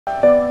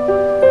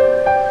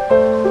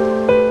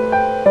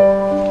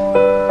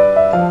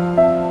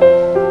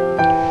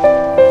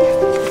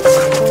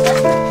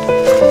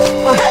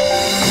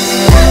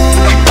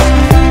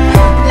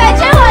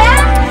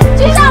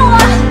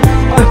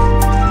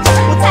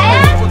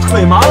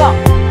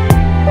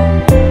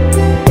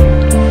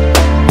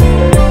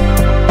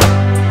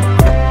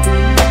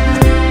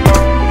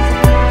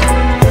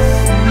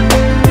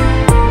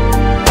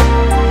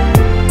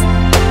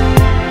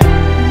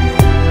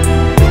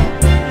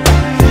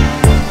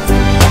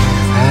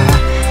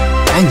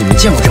没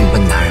见过这么笨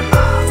的男人吧？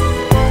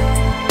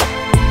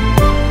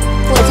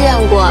我见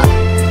过。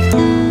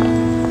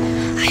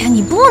哎呀，你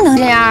不能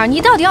这样！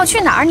你到底要去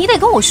哪儿？你得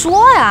跟我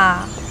说呀。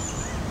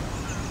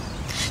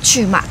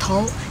去码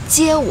头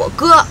接我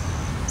哥。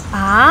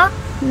啊？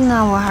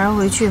那我还是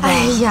回去吧。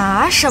哎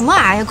呀，什么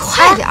呀？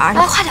快点儿！你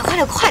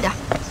快点！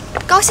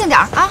高兴点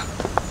啊！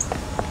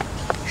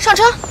上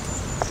车。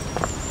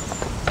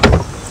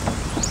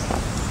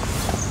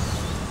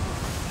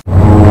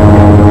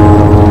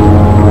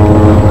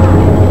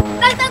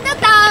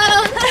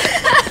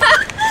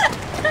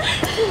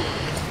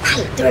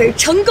 配对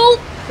成功！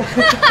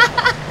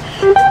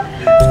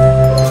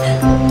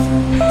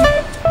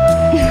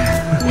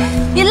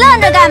你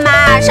愣着干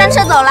嘛？上车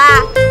走啦！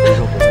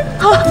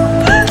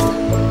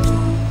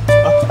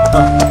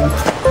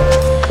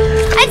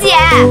哎姐，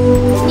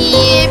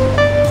你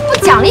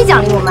不奖励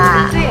奖励我们？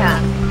对呀，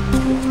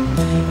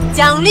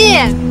奖励，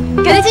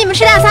给得起你们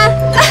吃大餐。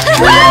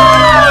快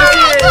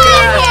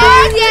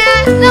点，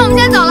姐，那我们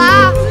先走了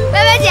啊！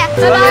拜拜，姐，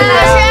拜拜，老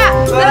师，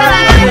拜拜，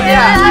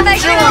拜拜，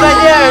师傅再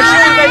见，师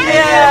傅再见。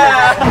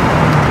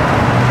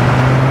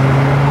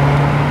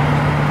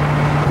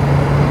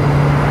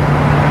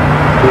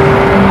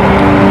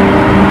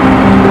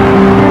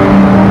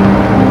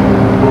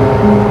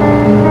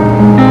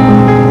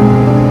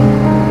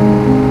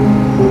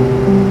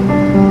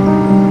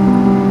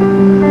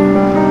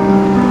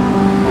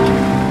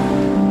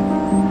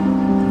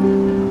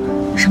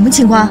什么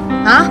情况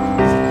啊？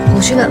我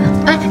去问问。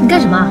哎，你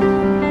干什么？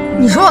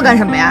你说我干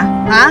什么呀？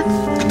啊，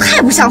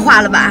太不像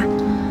话了吧！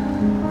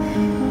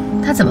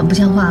他怎么不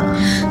像话了？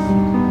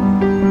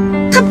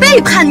他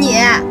背叛你！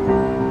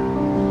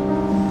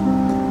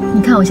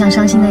你看我像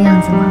伤心的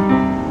样子吗？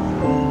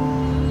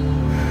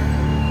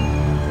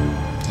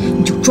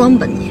你就装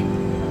吧你！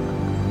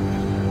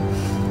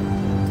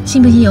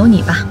信不信由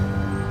你吧。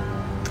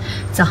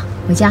走，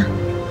回家。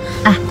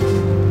哎，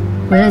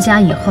回了家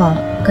以后，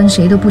跟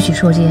谁都不许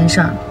说这件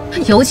事儿，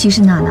尤其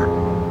是娜娜，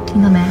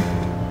听到没？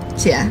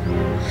姐，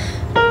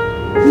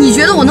你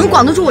觉得我能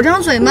管得住我这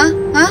张嘴吗？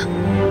啊！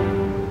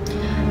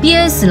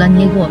憋死了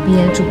你也给我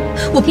憋住！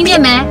我听见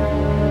没？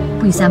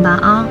不许3八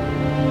啊！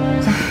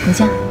走，回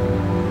家。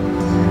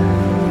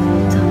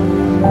走。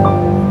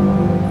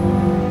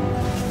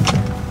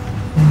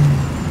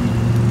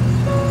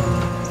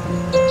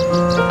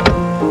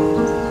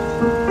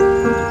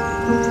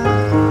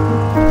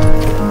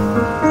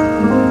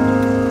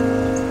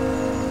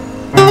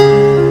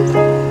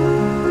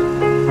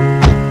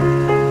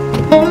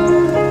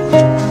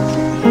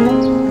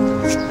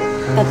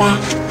拜拜。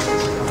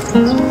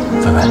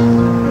拜拜。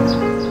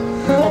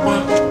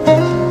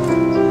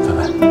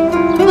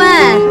 喂，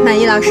满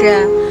意老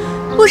师，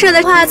不舍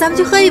得话，咱们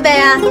去喝一杯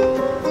啊！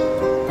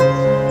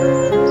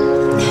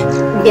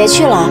你别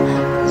去了，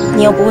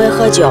你又不会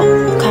喝酒，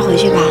快回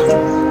去吧。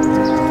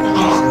拜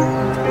拜。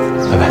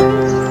拜拜。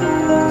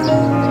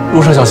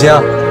路上小心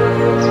啊！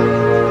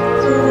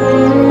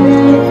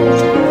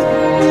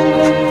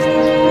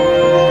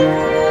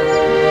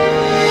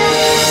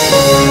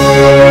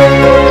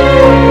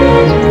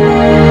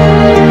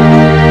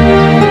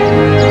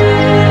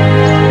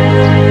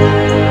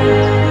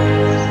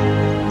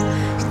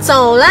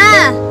走啦！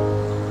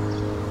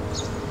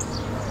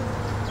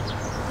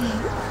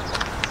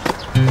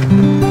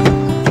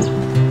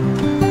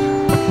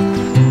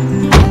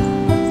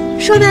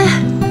说呗，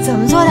怎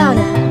么做到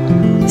的？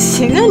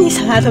行啊，你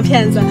小丫头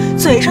片子，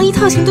嘴上一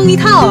套，行动一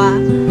套啊，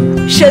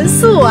神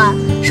速啊！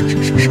说。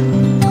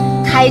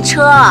开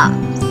车。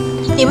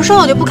你不说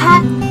我就不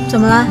开，怎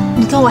么了？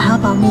你跟我还要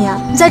保密啊？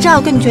你再这样，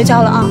我跟你绝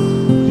交了啊！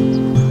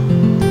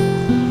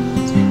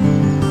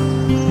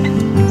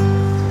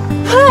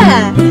喂，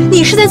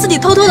你是在自己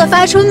偷偷的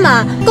发春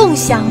吗？共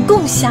享。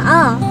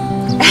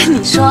哎，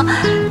你说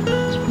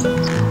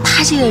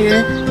他这个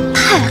人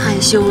太害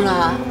羞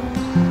了。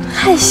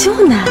害羞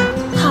呢？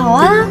好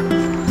啊，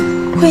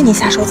亏你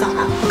下手早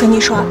了。我跟你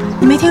说，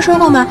你没听说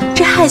过吗？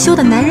这害羞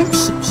的男人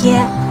体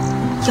贴，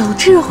有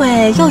智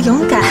慧又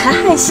勇敢，还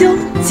害羞，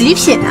极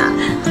品啊！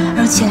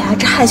而且啊，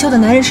这害羞的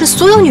男人是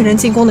所有女人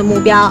进攻的目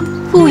标，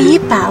不宜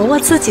把握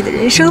自己的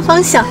人生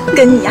方向，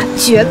跟你啊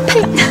绝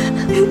配。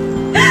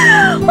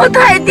我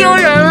太丢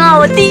人了，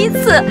我第一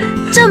次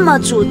这么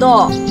主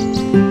动，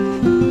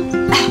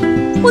哎，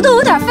我都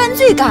有点犯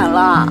罪感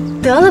了。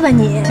得了吧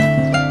你！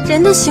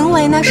人的行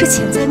为呢是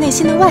潜在内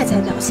心的外在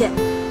表现，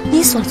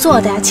你所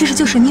做的呀其实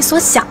就是你所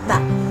想的。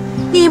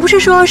你不是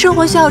说生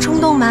活需要冲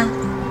动吗？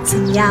怎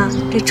么样，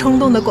这冲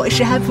动的果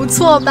实还不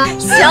错吧？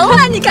行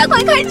了，你赶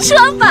快开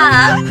车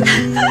吧。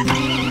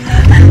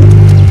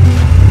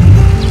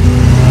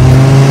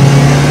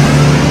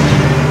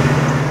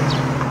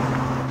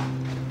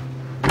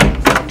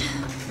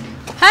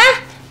哎，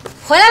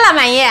回来了，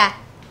满意。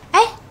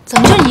哎，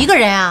怎么就你一个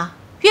人啊？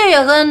月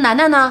月和楠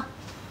楠呢？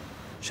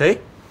谁？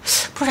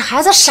不是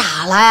孩子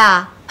傻了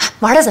呀？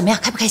玩的怎么样？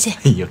开不开心？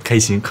哎呀，开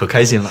心，可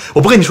开心了！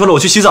我不跟你说了，我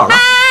去洗澡了。哎，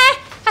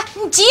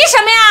你急什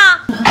么呀？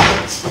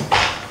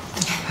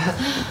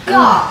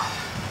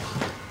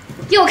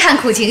又看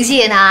苦情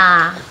戏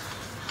呢？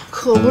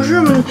可不是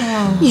嘛！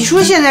你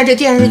说现在这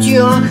电视剧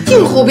啊，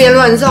净胡编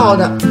乱造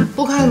的。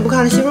不看了，不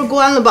看了，媳妇儿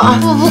关了吧啊！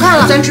不看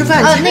了，咱吃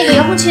饭去。那个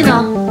遥控器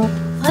呢？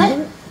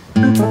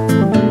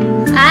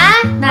哎，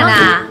娜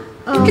娜，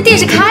这电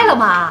视开了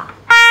吗？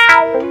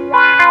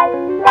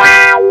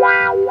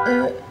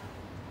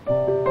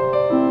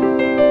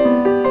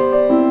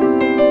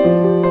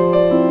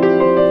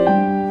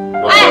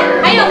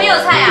还有没有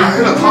菜呀？来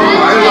了，他们来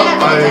了！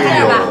哎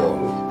呦，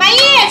满意，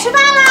吃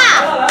饭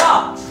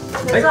啦！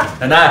来了，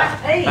奶奶，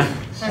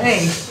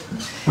哎，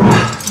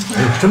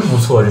真不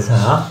错这菜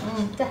啊。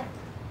对。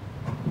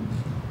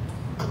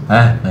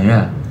哎，满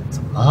月，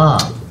怎么了？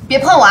别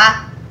碰我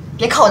啊！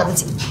别靠我那么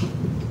近。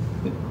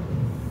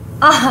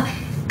啊，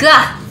哥，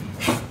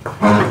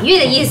满月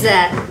的意思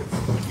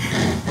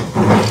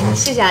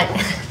是想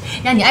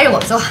让你挨着我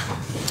坐。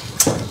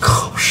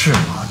可不是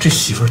嘛，这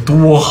媳妇儿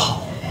多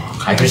好啊，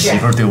还是媳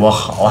妇儿对我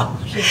好啊。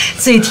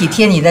最体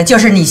贴你的就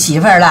是你媳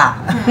妇儿了。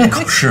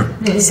可是嘛。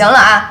行了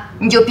啊，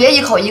你就别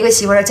一口一个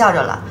媳妇儿的叫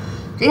着了，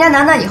人家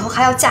楠楠以后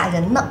还要嫁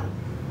人呢。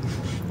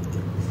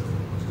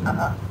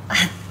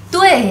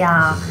对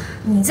呀，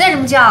你再这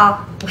么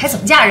叫，我还怎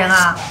么嫁人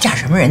啊？嫁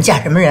什么人？嫁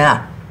什么人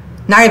啊？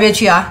哪儿也别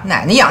去啊，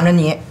奶奶养着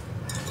你。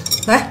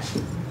来，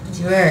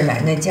媳妇儿，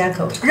奶奶夹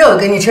口肉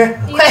给你吃，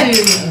快。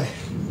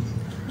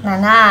奶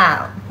奶，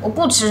我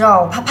不吃肉，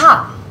我怕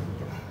胖。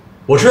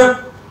我吃，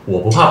我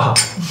不怕胖。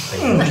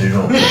不吃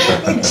肉。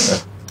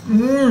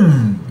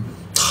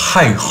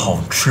太好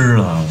吃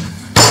了。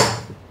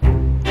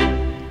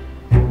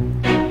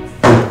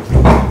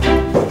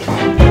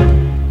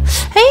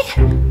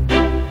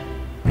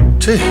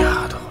这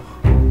丫头，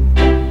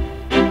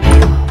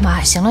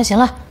妈，行了行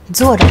了，你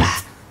坐着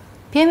吧，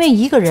别因为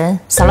一个人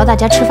扫了大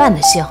家吃饭的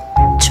兴。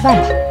吃饭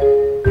吧。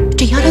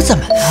这丫头怎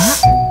么了？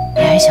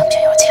你还想不想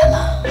要钱了？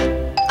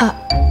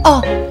哦，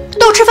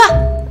都吃饭。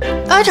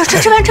啊，吃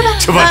饭。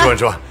吃饭，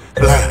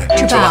来，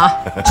吃饭啊！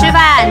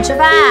吃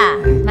饭。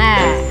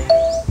哎，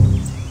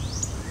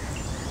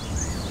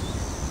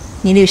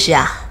倪律师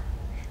啊，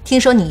听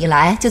说你一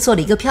来就做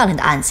了一个漂亮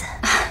的案子。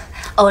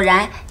偶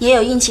然也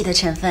有运气的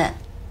成分。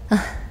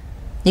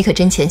你可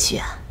真谦虚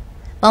啊！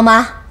王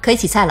妈，可以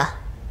起菜了。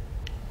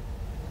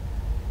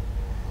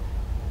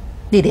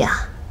丽丽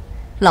啊，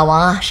老王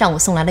啊，上午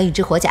送来了一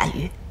只活甲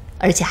鱼，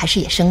而且还是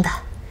野生的，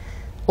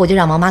我就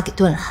让王妈给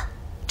炖了。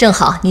正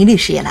好倪律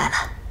师也来了。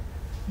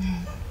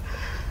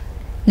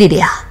丽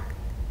丽啊，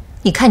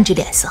你看你这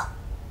脸色，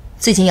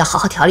最近要好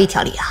好调理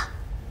调理啊。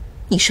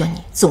你说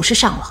你总是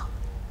上网，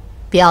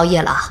别熬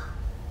夜了啊，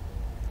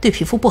对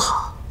皮肤不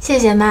好。谢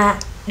谢妈，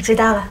我知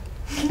道了。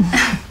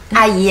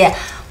阿姨，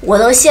我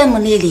都羡慕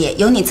丽丽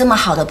有你这么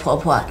好的婆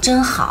婆，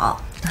真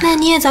好。那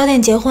你也早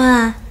点结婚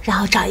啊，然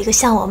后找一个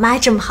像我妈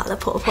这么好的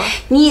婆婆。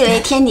你以为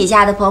天底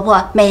下的婆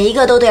婆每一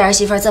个都对儿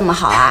媳妇这么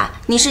好啊？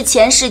你是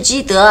前世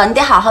积德，你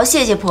得好好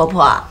谢谢婆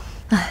婆。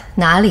哎，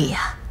哪里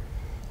呀？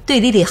对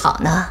丽丽好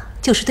呢，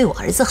就是对我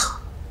儿子好；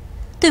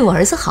对我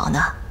儿子好呢，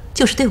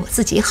就是对我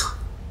自己好。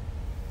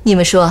你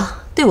们说，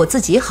对我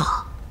自己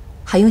好，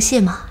还用谢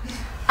吗？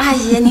阿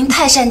姨，您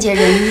太善解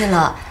人意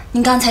了。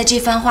您刚才这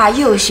番话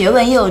又有学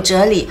问又有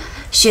哲理，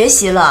学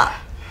习了。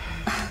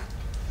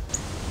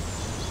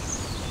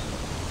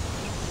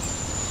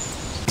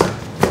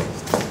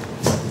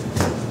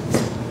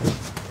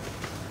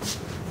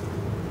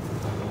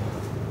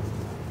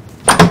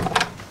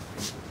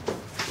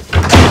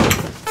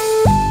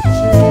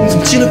你怎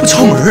么进来不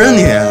敲门啊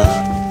你？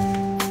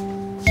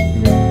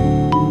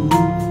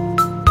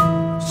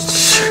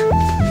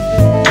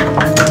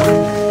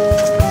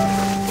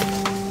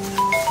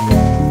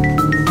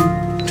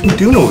这么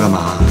盯着我干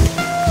嘛？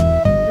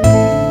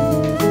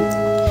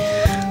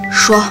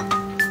说，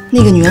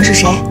那个女人是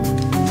谁？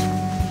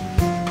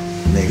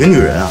哪个女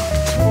人啊？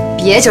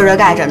别遮着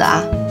盖着的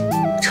啊！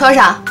车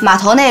上码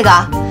头那个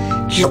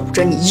搂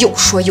着你又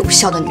说又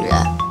笑的女人，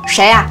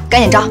谁呀？赶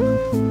紧招！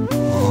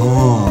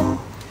哦，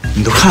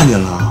你都看见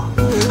了？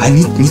哎，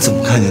你怎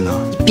么看见的？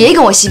别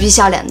跟我嬉皮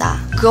笑脸的，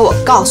哥，我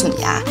告诉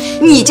你啊，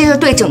你这是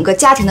对整个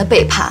家庭的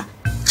背叛，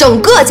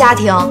整个家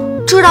庭，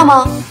知道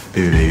吗？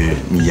别，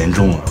你严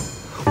重了！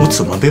我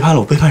怎么背叛了？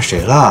我背叛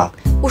谁了？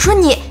我说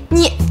你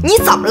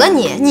怎么了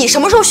你？你什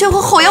么时候学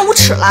会厚颜无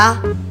耻了？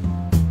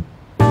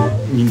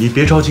你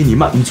别着急，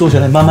你坐下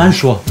来慢慢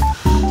说。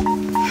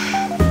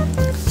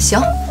行，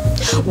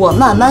我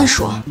慢慢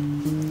说。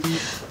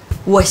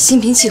我心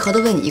平气和地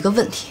问你一个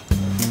问题，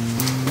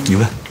你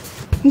问。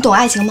你懂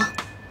爱情吗？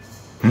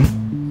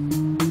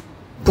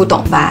不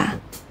懂吧？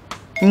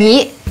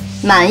你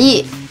满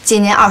意，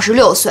今年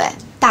26岁，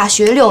大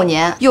学6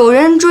年，有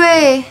人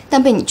追，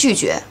但被你拒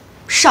绝，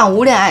尚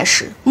无恋爱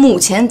史，目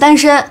前单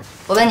身。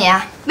我问你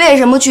啊，为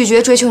什么拒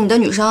绝追求你的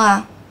女生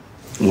啊？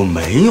我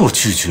没有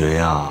拒绝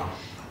呀。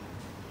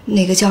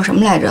那个叫什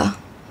么来着？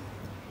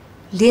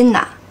琳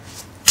娜。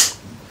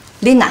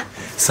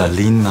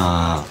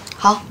Selina。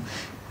好，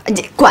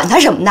你管她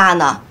什么娜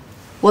呢？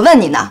我问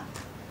你呢，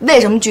为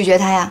什么拒绝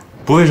她呀？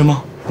不为什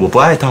么，我不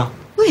爱她。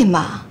为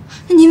嘛？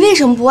那你为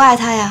什么不爱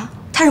她呀？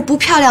她是不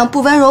漂亮、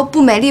不温柔、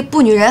不美丽、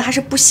不女人，还是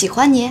不喜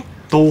欢你？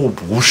都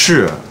不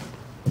是。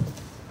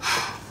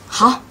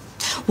好，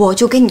我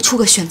就给你出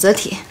个选择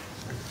题：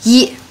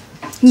一，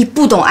你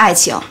不懂爱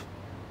情；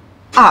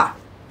二，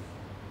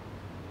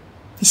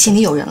你心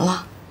里有人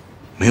了。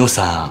没有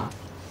三啊？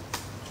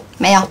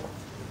没有。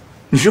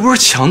你这不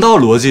是强盗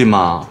逻辑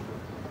吗？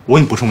我给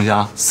你补充一下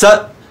啊，三，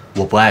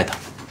我不爱他。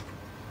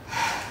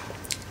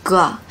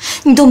哥，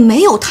你都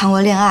没有谈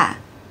过恋爱，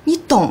你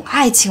懂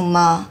爱情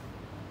吗？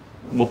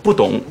我不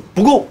懂，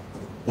不过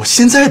我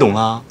现在懂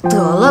了。得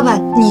了吧，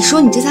你说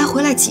你这才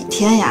回来几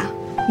天呀？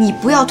你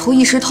不要图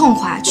一时痛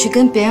快去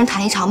跟别人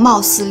谈一场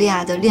貌似恋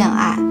爱的恋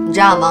爱，你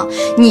知道吗？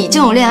你这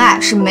种恋爱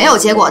是没有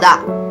结果的，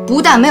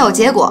不但没有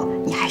结果，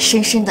你还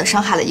深深的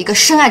伤害了一个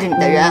深爱着你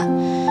的人。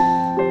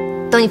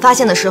等你发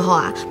现的时候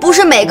啊，不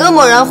是每个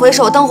蓦然回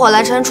首，灯火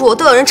阑珊处，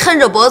都有人抻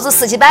着脖子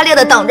死乞白赖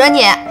的等着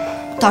你。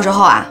到时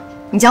候啊，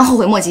你将后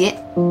悔莫及。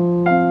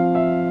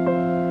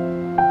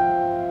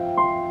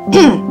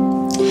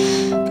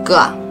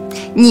哥，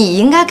你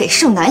应该给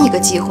盛楠一个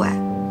机会。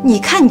你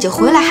看你这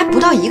回来还不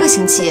到1个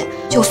星期，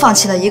就放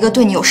弃了一个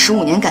对你有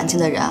15年感情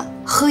的人，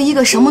和一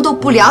个什么都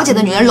不了解的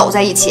女人搂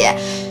在一起，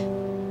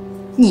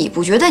你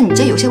不觉得你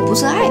这有些不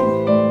自爱吗？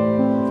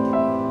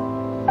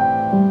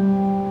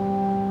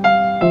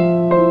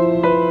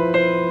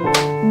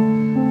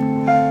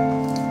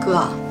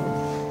哥，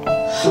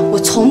我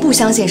从不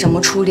相信什么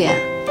初恋，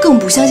更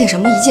不相信什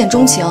么一见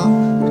钟情。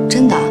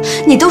真的，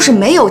你都是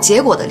没有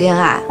结果的恋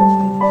爱，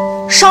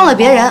伤了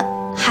别人，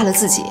害了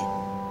自己。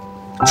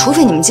除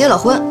非你们结了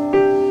婚，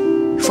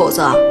否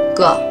则，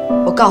哥，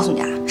我告诉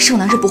你啊，盛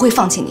楠是不会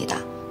放弃你的。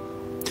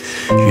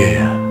月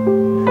月，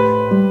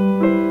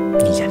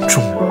你言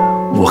重了，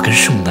我跟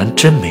盛楠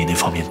真没那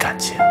方面感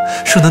情，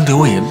盛楠对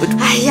我也不……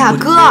哎呀，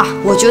哥，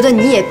我觉得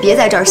你也别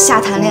在这儿瞎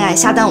谈恋爱、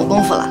瞎耽误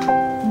功夫了，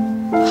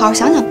好好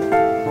想想。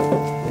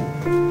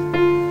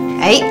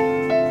哎，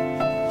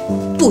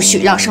不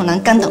许让盛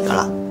楠干等着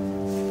了。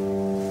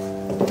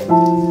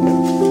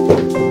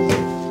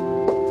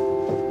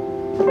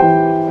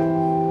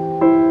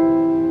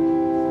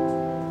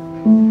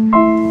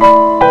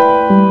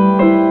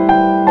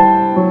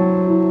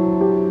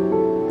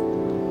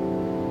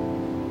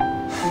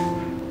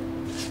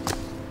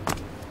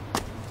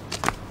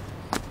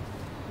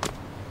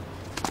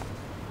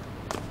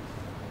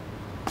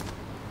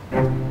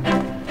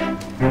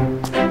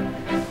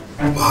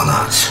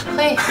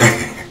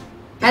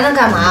还能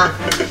干嘛？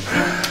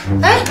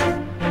哎，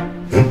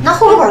拿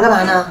户口本干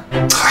嘛呢？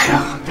哎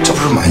呀，这不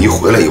是满意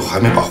回来以后还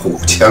没把户口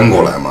迁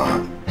过来吗？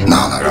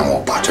娜娜让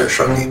我把这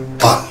事儿给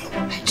办了。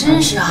还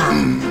真是啊，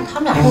他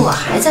们俩户口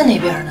还在那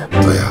边呢。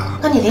对呀。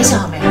那你联系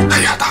好没有？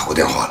哎呀，打过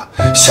电话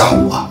了，下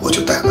午啊我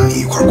就带满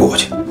意一块儿过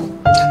去。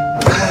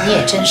你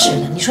也真是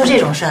的，你说这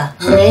种事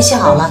你联系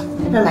好了，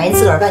让满意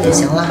自个儿办就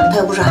行了，他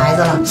又不是孩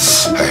子了。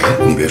哎，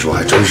你别说，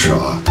还真是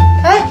啊。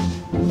哎，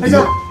儿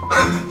子，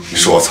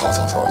说曹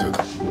操操就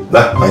到。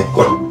来，满意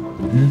过来。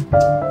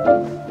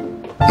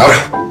拿着。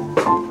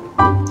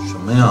什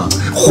么呀？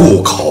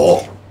户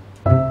口。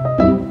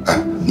哎，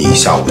你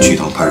下午去一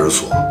趟派出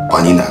所，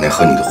把你奶奶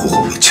和你的户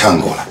口给迁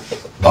过来，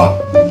啊。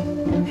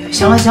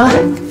行了行了，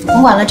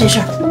甭管了这事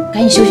儿，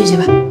赶紧休息去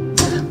吧。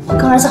我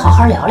跟儿子好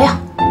好聊聊，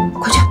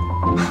快去。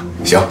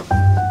行，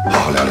好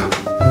好聊聊。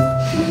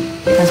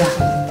儿子，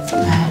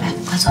来，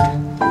快坐着。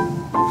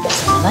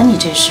怎么了？你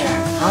这是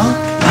啊？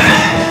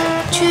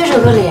撅着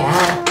个脸。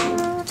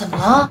怎么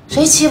了？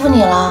谁欺负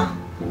你了？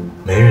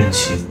没人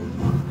欺负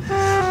我，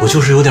我就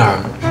是有点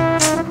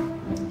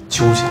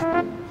纠结。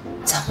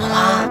怎么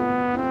了？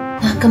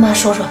那跟妈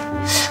说说，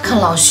看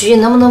老徐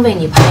能不能为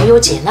你排忧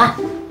解难。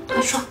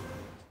快说。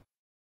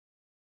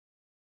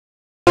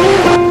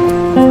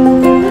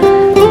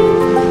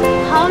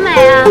好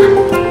美啊！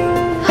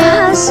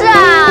是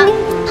啊，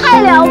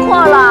太辽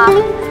阔了。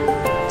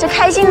这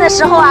开心的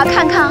时候啊，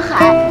看看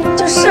海，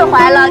就释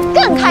怀了，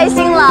更开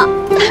心了。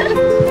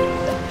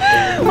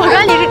我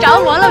说你是着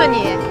魔了吧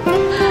你？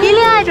一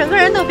恋爱整个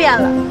人都变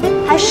了，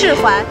还释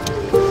怀？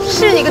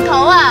是你个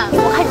头啊！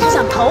我看你是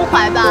想投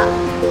怀吧？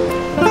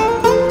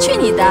去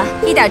你的，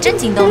一点正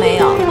经都没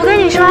有。我跟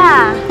你说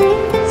啊，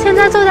现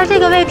在坐在这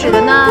个位置的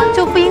呢，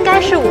就不应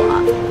该是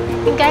我，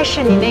应该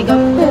是你那个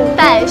布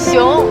袋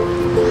熊。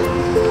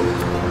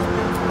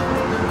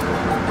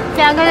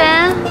2个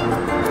人，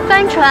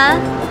帆船，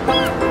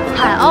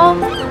海鸥，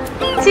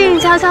静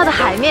悄悄的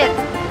海面，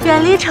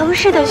远离城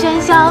市的喧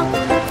嚣。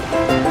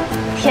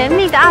甜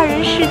蜜的2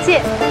人世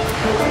界，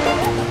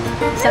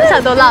想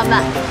想都浪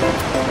漫。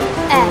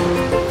哎，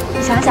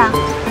你想想，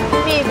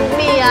密不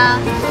密呀？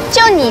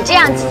就你这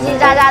样叽叽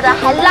喳喳的，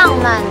还浪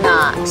漫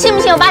呢？信不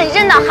信我把你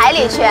扔到海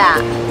里去？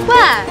喂，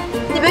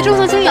你别重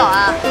色轻友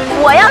啊！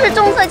我要是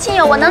重色轻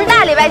友，我能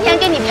大礼拜天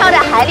跟你飘在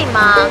海里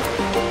吗？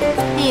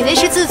你那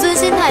是自尊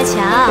心太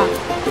强，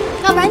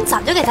要不然你早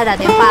就给他打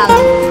电话了。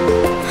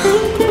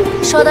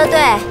说得对，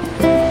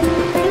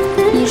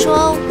你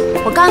说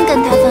我刚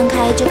跟他分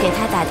开就给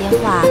他打电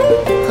话，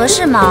合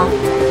适吗？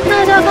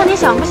那就要看你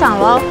想不想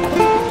喽。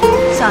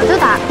想就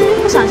打，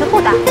不想就不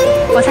打。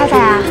我猜猜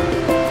啊，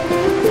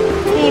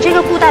你这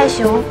个布袋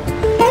熊，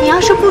你要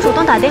是不主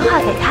动打电话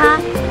给他，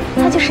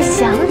他就是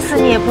想死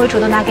你也不会主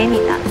动打给你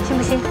的，信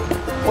不信？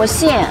我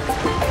信，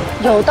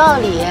有道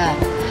理。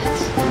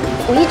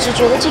我一直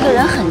觉得这个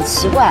人很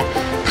奇怪，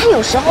他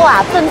有时候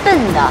啊笨笨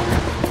的，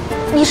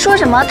你说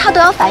什么他都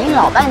要反应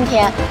老半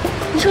天。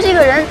你说这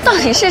个人到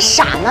底是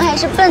傻呢还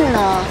是笨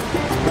呢？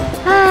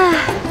唉，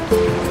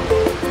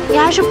你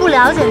还是不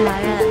了解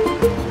男人。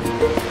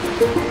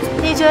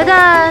你觉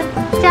得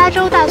加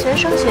州大学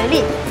升学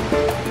历，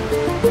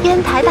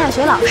烟台大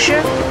学老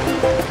师，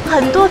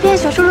很多篇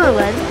学术论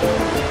文，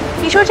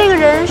你说这个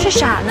人是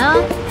傻呢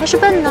还是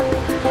笨呢？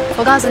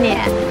我告诉你，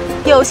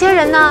有些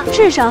人呢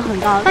智商很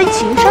高，但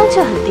情商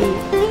却很低。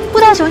布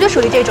袋熊就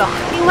属于这种。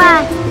另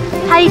外，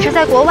他一直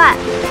在国外，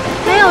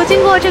没有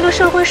经过这个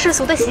社会世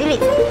俗的洗礼，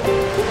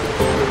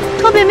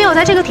特别没有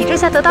在这个体制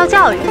下得到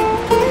教育。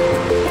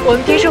我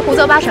们平时胡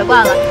诌八扯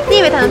惯了，你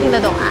以为他能听得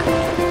懂啊？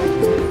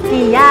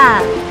你呀，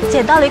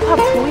捡到了一块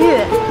璞玉，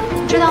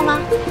你知道吗？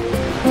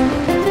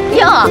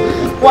哟，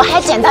我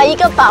还捡到一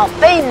个宝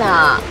贝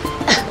呢。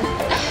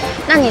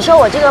那你说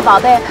我这个宝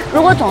贝，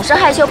如果总是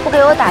害羞不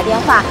给我打电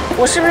话，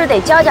我是不是得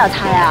教教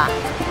他呀？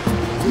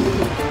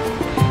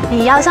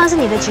你要相信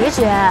你的直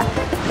觉，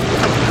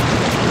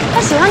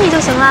他喜欢你就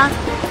行了。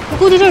你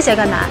顾忌这些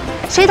干嘛？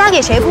谁打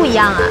给谁不一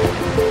样啊？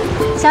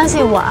相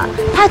信我，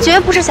他绝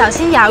不是小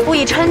心眼儿故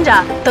意抻着，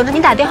等着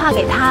你打电话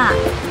给他。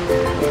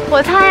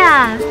我猜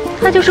啊，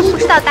他就是不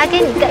知道打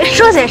给你该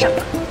说些什么。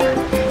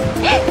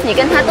你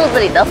跟他肚子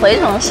里的蛔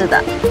虫似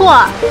的。不，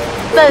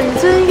本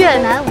尊阅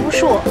男无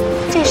数，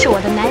这是我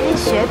的男人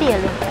学毕业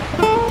论文。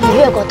你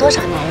阅过多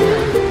少男人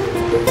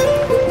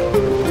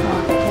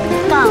啊？我不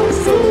告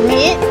诉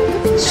你。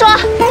说，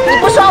你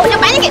不说我就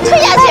把你给推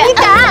下去。你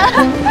敢？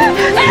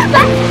来。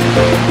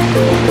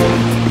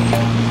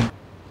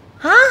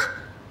啊！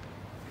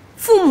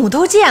父母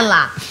都见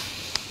了。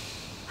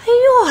哎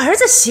呦，儿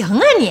子行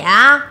啊你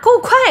啊，够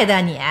快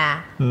的你。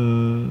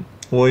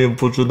我也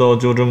不知道，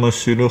就这么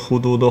稀里糊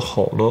涂的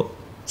好了。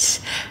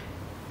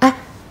哎，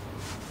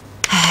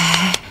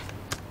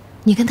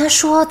你跟他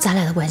说咱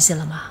俩的关系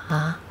了吗？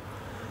啊？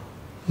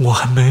我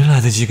还没来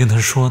得及跟他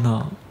说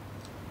呢。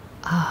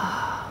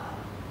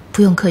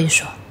不用刻意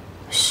说，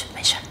是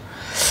没事。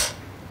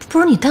不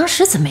是你当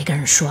时怎么没跟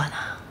人说呢？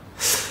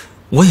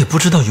我也不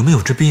知道有没有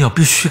这必要，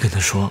必须跟他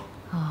说。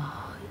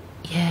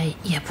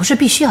也不是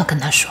必须要跟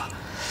他说，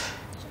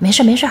没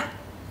事没事，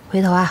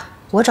回头啊，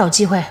我找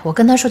机会我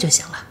跟他说就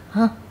行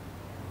了啊。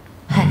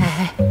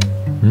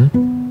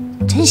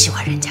真喜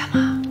欢人家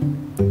吗？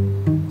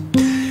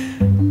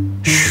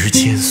时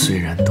间虽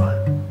然短，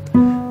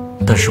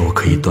但是我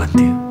可以断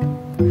定，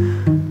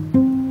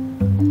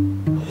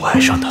我爱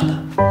上他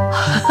了。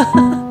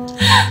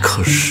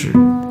可是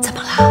怎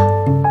么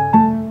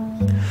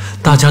了？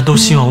大家都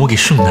希望我给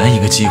盛楠一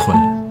个机会，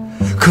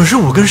可是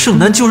我跟盛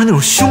楠就是那种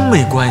兄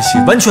妹关系，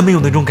完全没有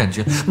那种感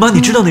觉。妈，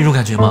你知道那种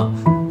感觉吗？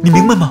你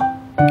明白吗？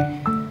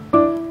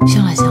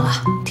行了行了，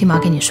听妈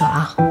跟你说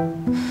啊，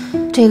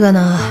这个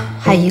呢，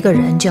爱一个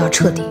人就要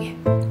彻底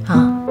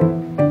啊，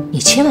你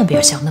千万不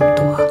要想那么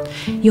多，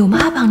有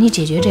妈帮你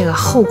解决这个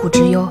后顾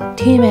之忧，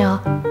听见没有？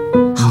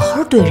好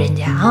好对人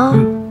家啊。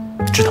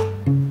知道。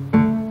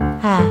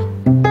哎，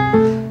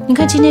你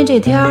看今天这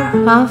天儿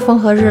啊，风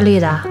和日丽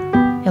的，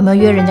有没有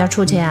约人家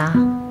出去啊？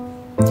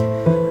哎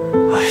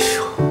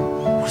呦，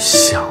我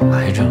想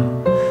来着，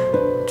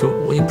就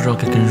我也不知道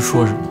该跟人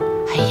说什么。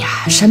哎呀，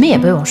什么也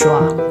不用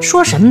说，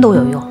说什么都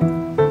有用。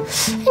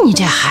你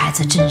这孩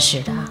子真是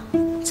的，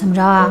怎么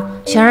着啊？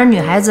想让女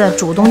孩子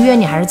主动约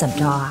你，还是怎么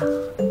着啊？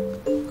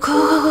快，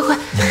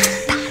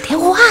打电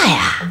话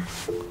呀！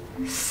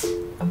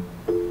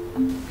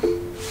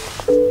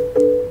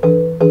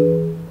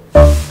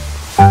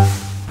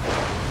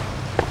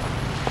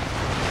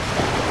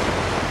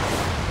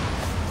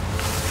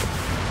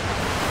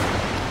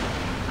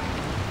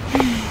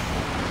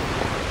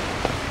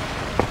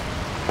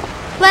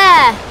喂，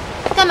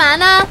干嘛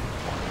呢？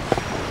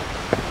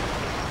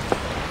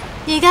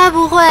你该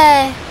不会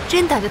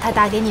真等着他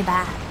打给你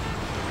吧？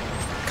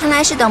看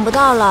来是等不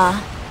到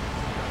了。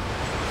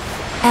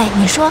哎，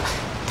你说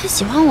他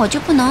喜欢我就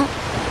不能？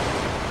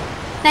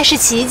那是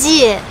奇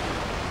迹。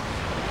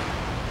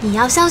你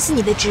要相信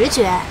你的直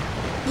觉，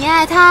你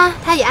爱他，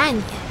他也爱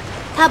你。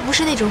他不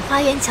是那种花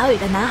言巧语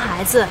的男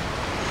孩子。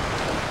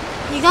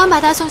你刚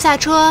把他送下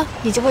车，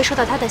你就会收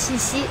到他的信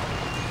息：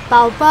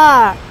宝贝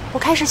儿，我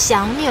开始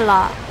想你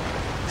了。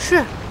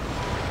是，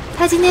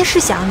他今天是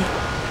想你。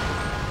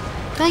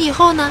等以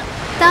后呢，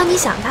当你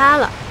想他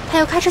了，他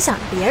又开始想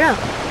着别人了。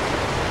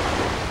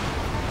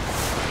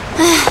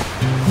唉，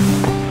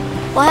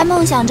我还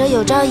梦想着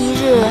有朝一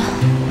日，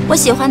我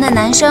喜欢的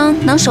男生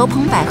能手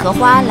捧百合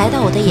花来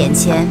到我的眼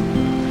前。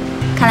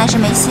看来是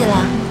没戏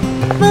了。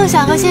梦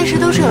想和现实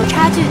都是有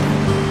差距的。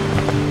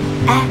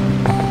哎，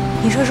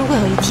你说如果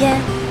有一天，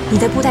你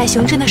的布袋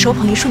熊真的手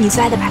捧一束你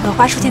最爱的百合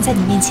花出现在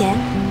你面前，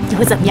你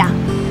会怎么样？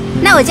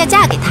那我就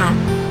嫁给他。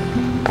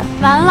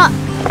完了，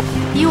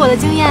以我的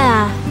经验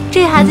啊，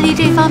这孩子离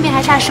这方面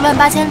还差10万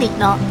8千里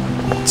呢。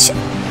切，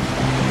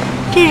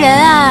这人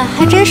啊，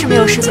还真是没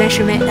有十全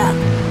十美的。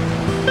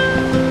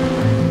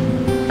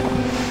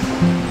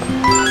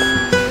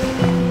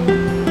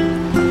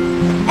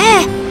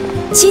哎，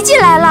奇迹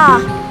来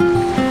了！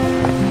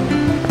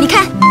你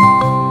看，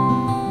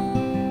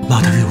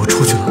妈，他约我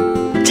出去了。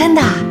真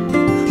的？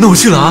那我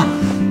去了啊。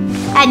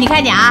哎，你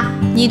看你啊，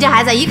你这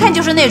孩子一看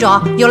就是那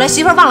种有了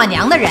媳妇忘了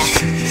娘的人。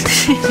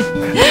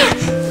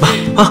妈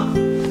啊！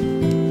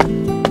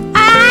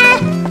哎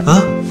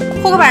啊！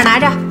户口本拿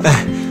着，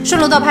哎，顺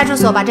路到派出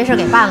所把这事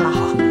给办了，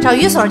找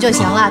于所就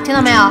行了，听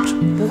到没有？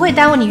不会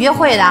耽误你约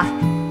会的。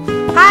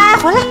哎，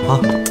回来！啊，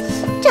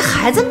这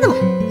孩子那么……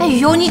哎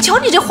呦，你瞧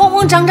你这慌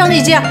慌张张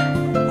的劲儿，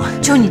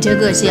就你这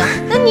个性，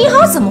那倪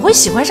好怎么会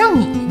喜欢上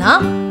你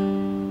呢？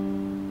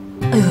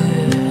哎呦，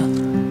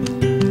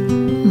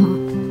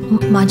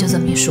妈就这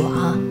么一说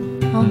啊，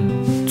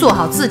做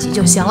好自己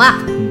就行了，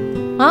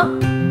啊，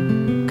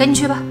赶紧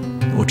去吧。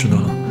我知道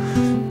了，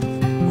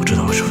我知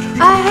道了，我知道了。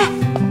哎，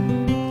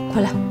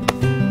回来，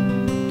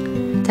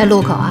在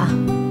路口啊，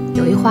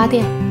有一花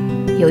店，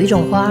有一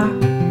种花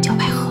叫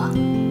百合。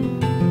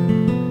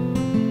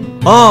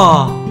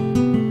哦，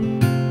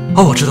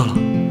我知道了，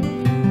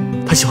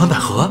他喜欢百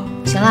合。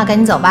行了，赶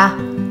紧走吧，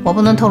我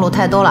不能透露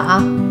太多了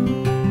啊。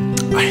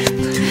哎呀，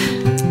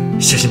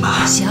谢谢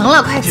妈。行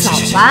了，快走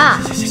吧。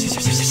谢谢。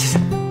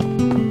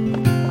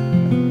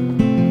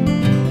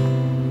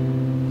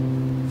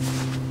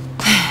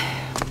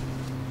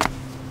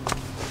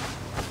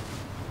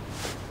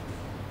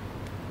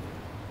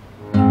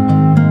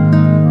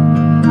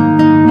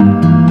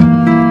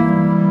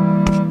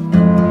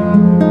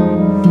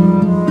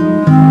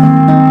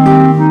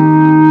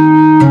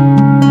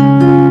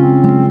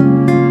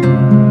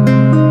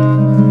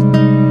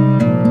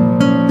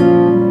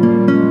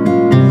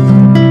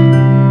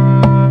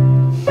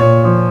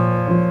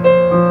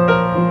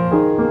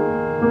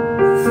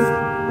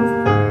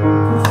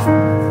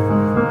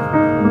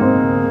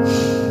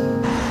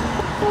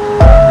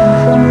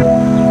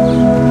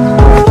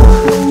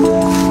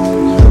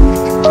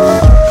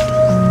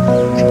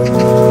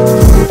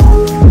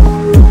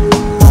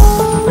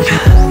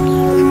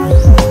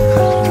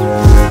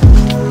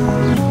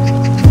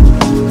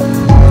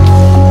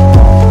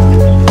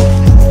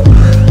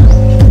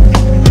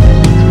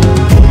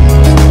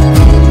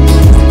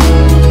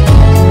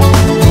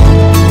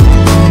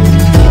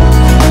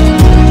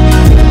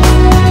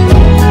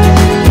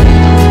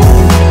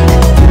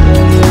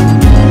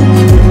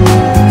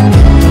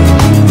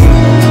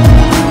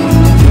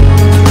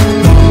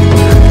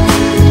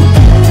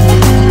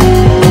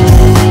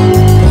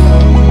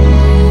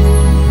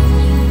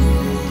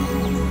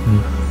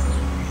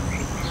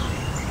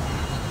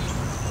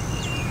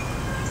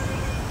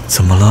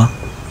怎么了？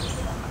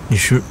你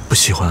是不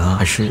喜欢啊，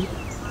还是？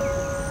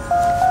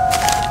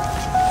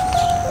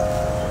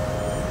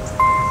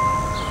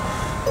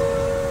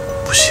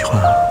不喜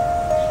欢啊？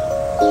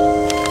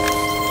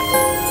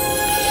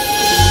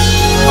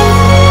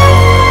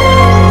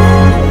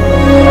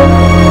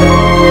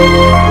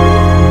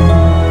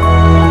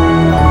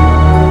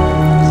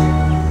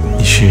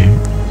你是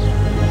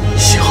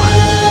喜欢？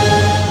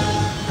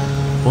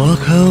我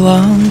渴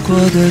望过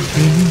得平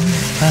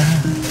凡，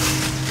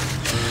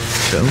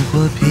生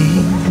活平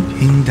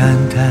平淡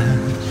淡，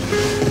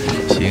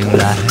醒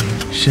来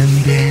身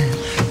边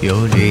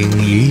有另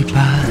一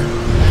半，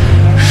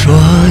说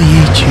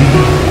一句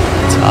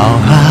早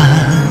安。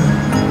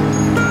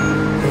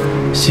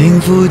幸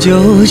福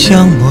就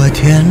像摩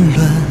天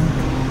轮，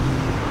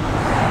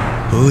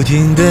不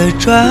停地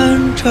转，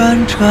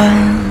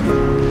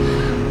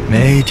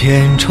每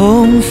天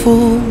重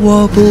复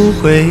我不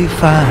会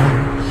烦，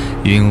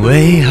因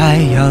为爱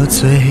要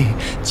最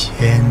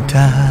简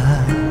单。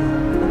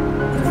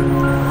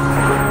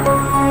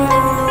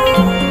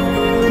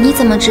你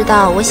怎么知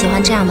道我喜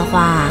欢这样的花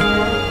啊？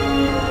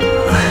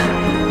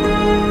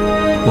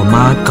我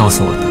妈告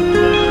诉我的。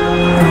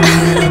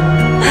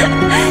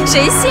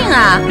谁信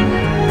啊？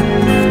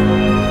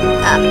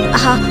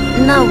好，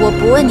那我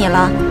不问你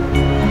了。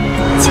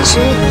其实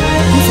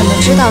你怎么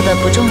知道的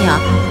不重要，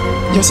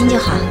有心就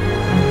好。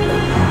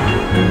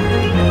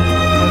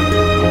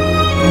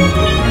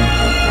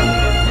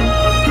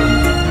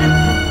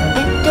哎，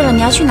对了，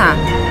你要去哪儿？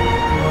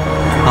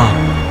啊，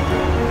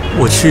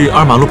我去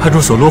二马路派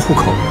出所落户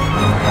口。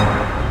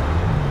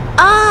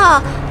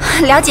哦，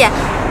了解。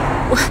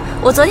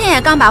我昨天也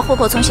刚把户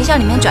口从学校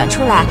里面转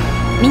出来，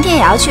明天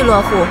也要去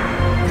落户。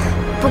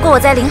不过我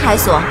在临海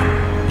所。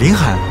临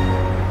海？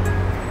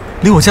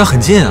离我家很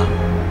近啊。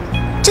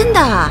真的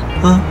啊？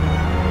嗯。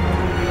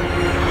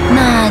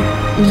那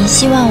你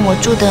希望我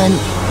住的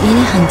离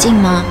你很近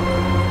吗？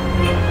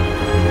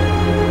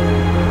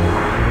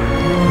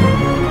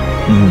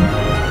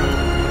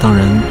当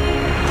然，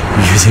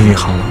越近越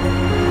好了。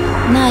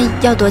那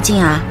要多近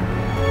啊？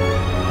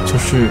就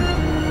是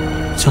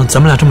像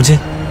咱们俩这么近。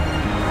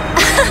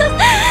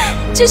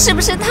这是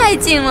不是太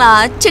近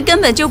了？这根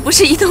本就不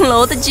是一栋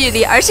楼的距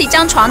离，而是一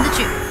张床的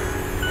距离。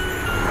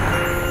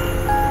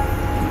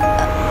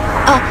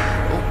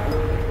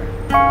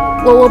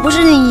我不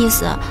是那意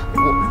思，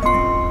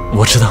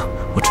我知道，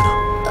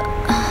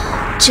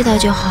知道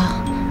就好。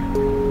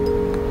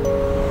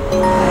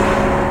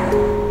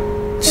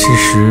其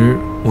实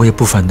我也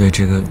不反对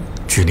这个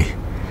距离。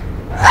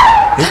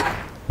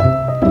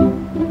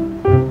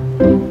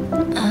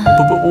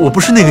我不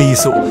是那个意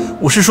思，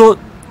我是说，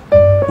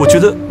我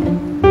觉得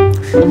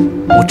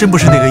我真不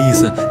是那个意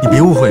思，你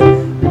别误会。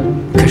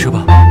开车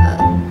吧。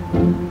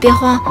别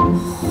慌，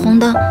红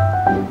灯。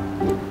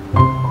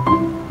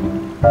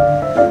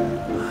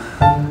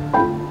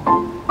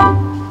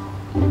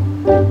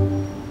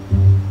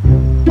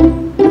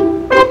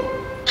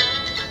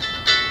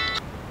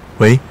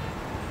喂，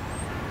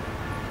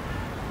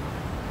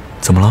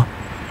怎么了？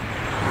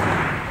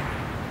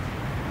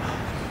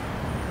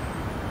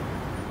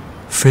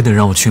非得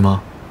让我去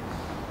吗？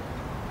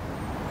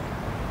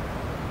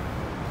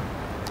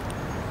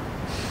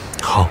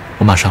好，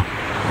我马上。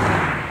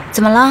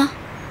怎么了？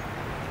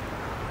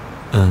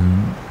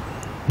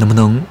能不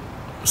能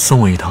送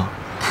我一趟？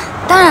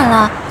当然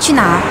了，去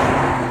哪儿？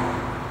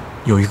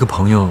有一个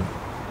朋友，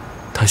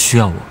他需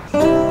要我。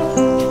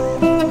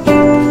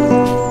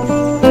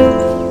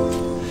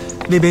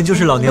那边就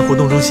是老年活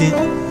动中心。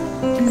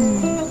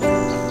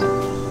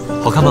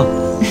好看吗？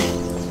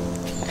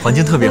环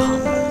境特别好。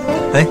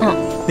哎，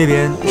那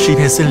边是一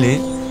片森林，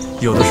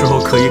有的时候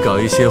可以搞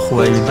一些户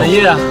外运动。满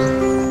意啊，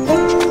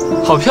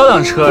好漂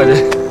亮车啊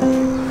这。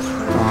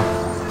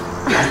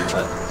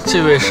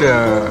这位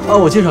是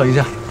我介绍一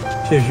下，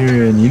这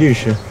是倪律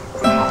师，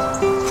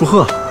祝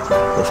贺，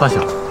我发小。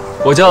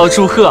我叫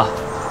祝贺，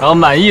然后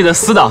满意的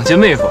死党兼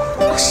妹夫。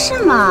是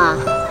吗？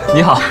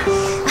你好。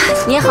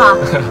你好。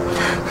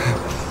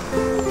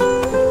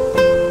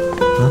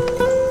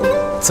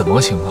怎么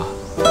个情况？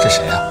这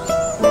谁呀？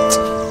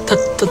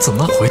他怎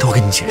么？回头我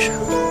跟你解释。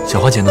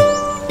小花姐呢？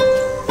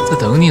在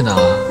等你呢。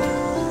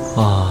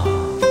啊，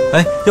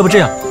哎，要不这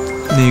样，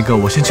那个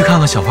我先去看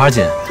看小花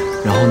姐，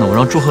然后呢，我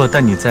让祝贺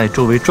带你在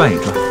周围转一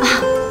转。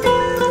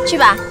去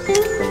吧。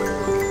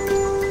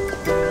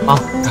啊，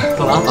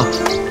走了啊。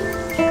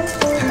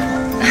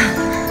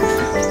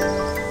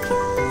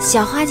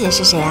小花姐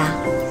是谁啊？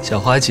小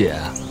花姐。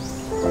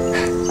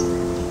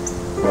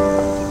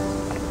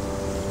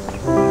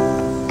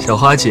小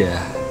花姐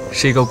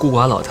是一个孤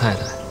寡老太太。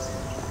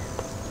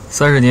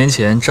30年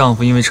前，丈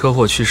夫因为车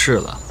祸去世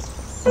了。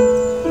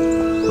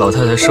老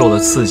太太受了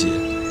刺激，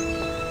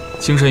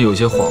精神有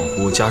些恍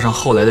惚，加上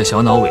后来的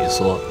小脑萎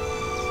缩，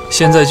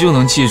现在就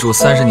能记住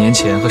30年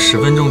前和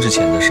10分钟之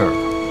前的事儿了。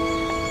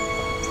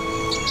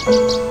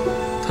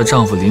她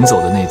丈夫临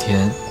走的那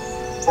天，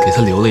给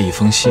她留了一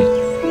封信，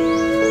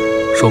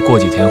说过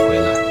几天回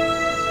来，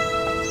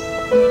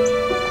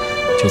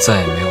就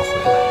再也没有回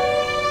来。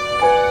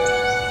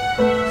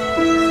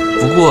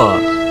不过，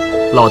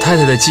老太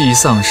太的记忆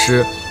丧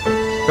失，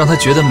让她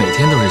觉得每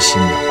天都是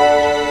新的，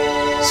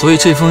所以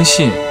这封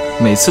信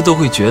每次都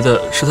会觉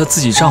得是她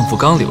自己丈夫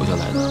刚留下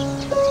来的。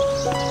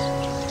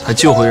她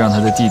就会让她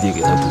的弟弟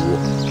给她读。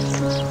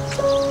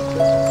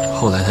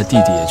后来她弟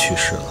弟也去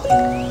世了，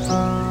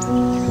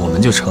我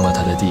们就成了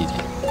她的弟弟。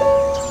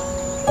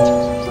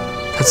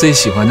她最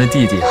喜欢的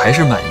弟弟还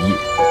是满意，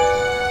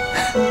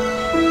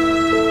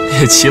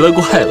也奇了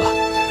怪了，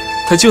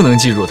她就能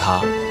记住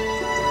他。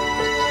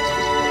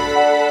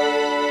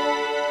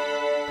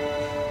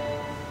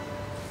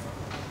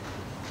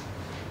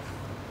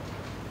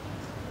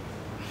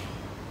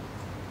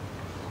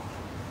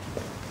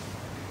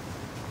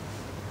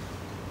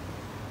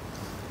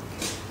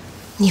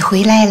你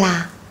回来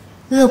啦，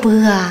饿不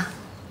饿啊？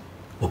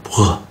我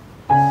不饿。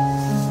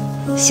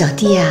小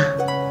弟啊，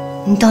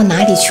你到哪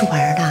里去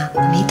玩了？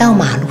没到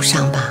马路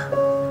上吧？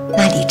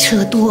那里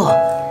车多，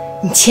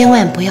你千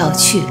万不要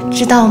去，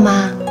知道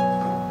吗？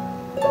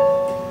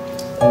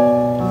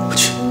不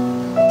去。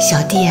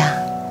小弟啊，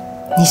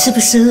你是不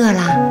是饿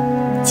啦？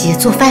姐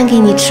做饭给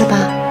你吃吧。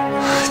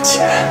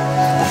姐，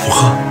我不饿。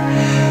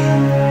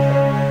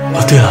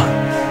哦，对了，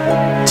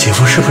姐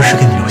夫是不是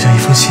给你留下一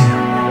封信啊？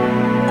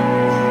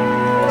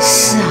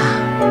是啊，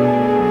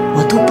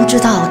我都不知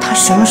道他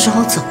什么时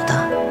候走的，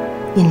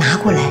你拿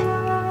过来，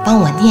帮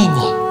我念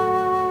念。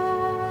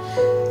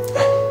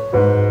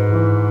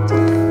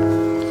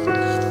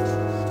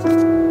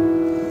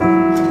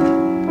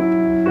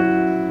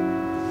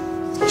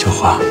小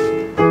花，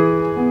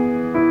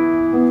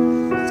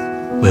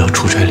我要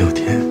出差6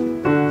天，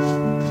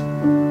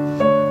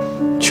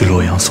去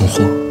洛阳送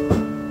货，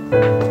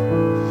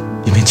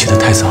因为起得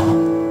太早，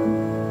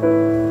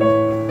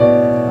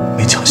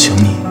没叫醒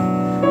你。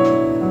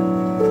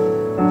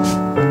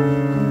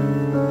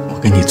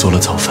给你做了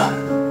早饭，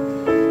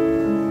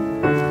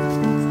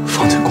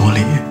放在锅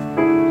里。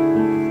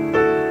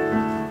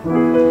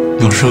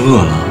要是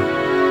饿了，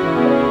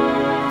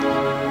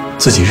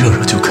自己热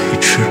热就可以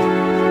吃。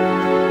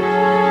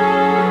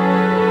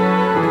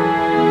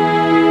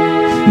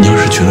你要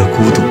是觉得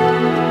孤独，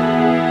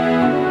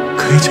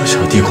可以叫小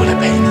弟过来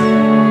陪你。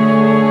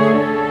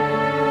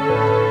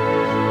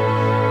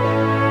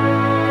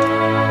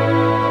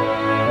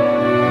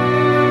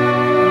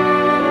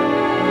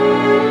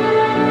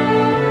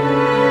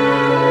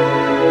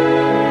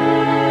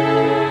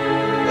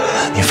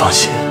你放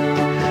心，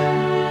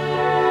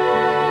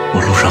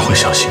我路上会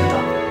小心的。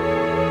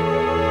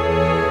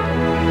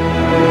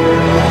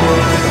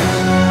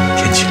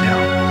天气凉，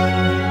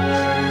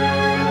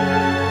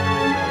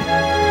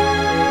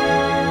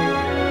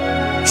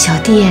小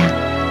弟，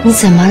你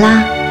怎么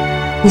啦？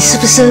你是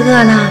不是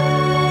饿了？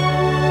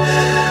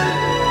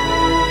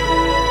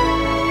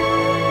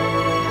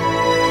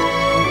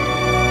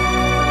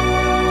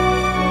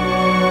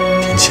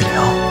天气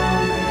凉，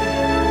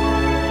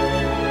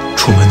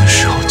出门的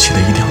时候记得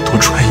一定要多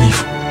穿衣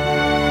服。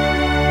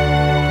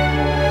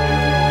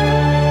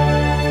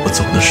我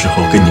走的时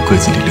候给你柜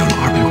子里留了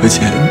200块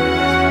钱，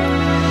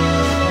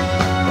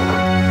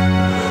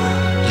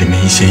里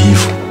面一些衣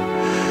服，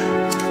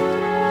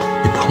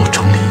你帮我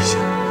整理一下，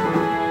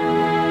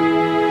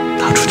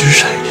拿出去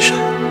晒一晒。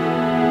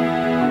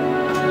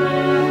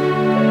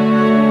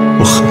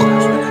我很快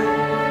回来，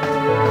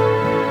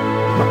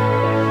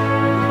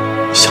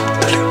想不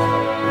得了。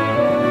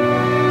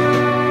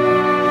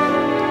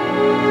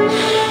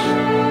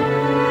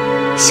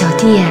小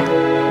弟，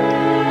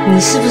你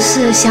是不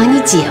是想你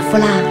姐夫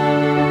啦？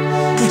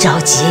不着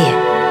急，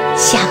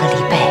下个礼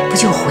拜不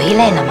就回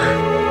来了吗？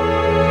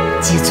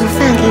姐做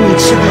饭给你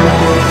吃吧。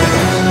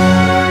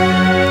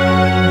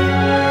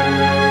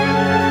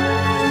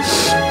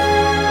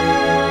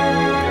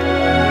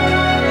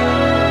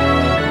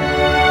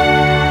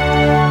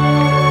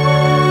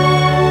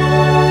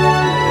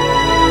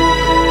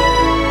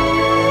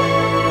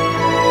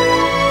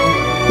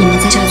你们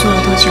在这儿做了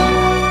多久了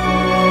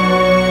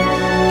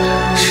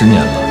？10年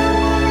了，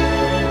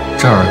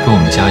这儿跟我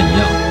们家一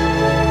样。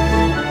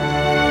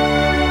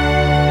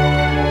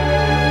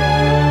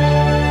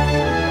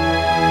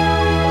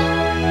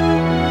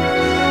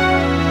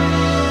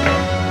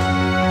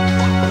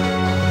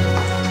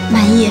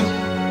满意。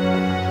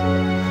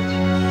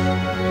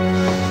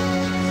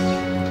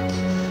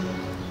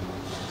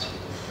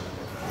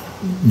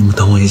你们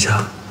等我一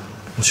下，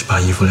我去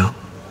把衣服晾。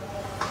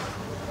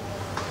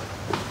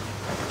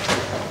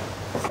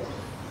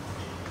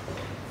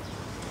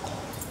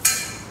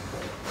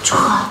这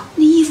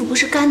那衣服不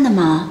是干的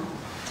吗？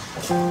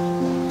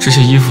这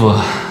些衣服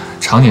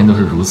常年都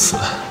是如此，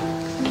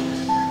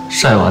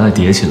晒完了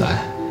叠起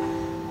来，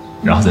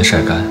然后再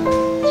晒干。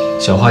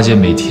小花姐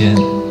每天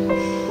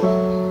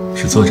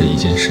只做这一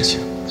件事情。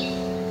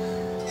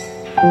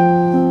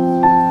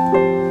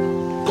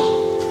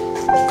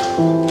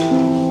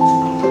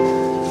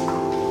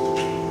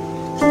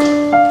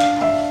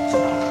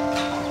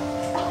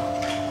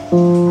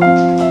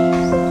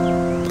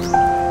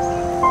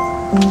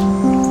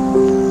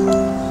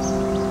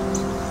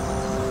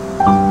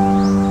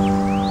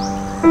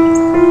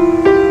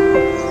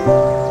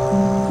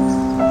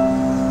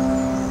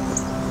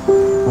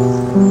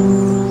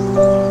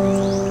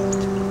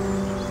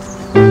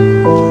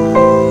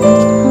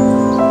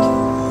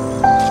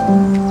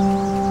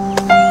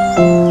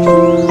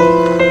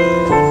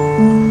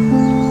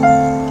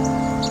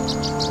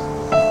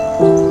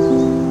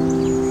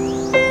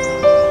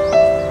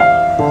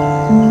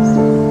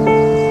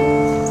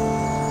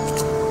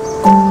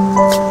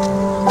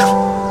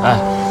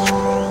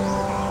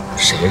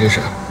谁呀？这是？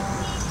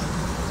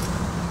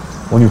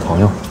我女朋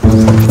友。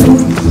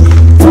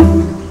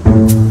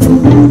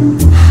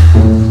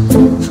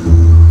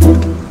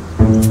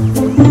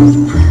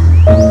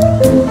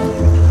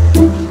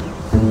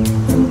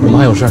我们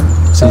还有事儿，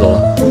先走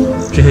了。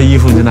这些衣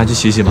服你再拿去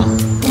洗洗吧。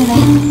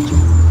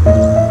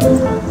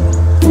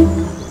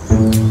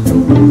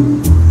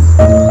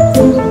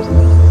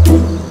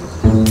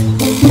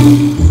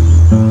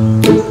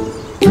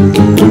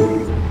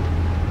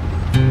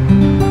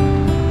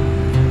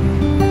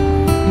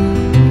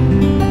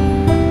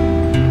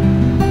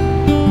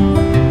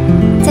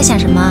在想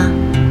什么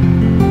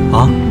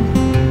啊？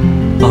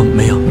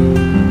没有，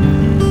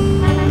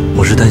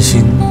我是担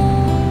心，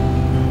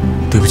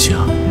对不起啊，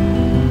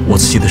我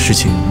自己的事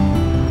情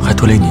还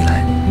拖累你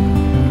来。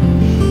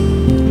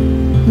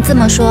你这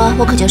么说，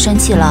我可就生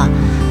气了。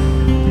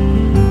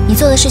你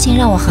做的事情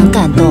让我很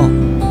感动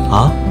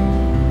啊！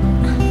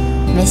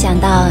没想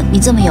到你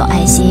这么有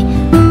爱心。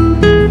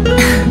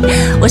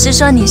我是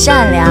说你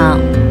善良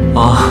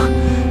啊，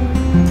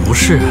不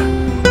是，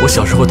我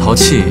小时候淘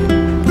气。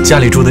家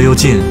里住的又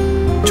近，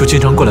就经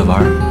常过来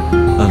玩，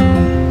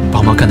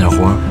帮忙干点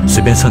活，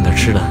随便蹭点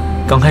吃的。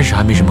刚开始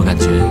还没什么感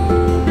觉，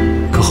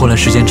可后来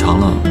时间长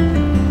了，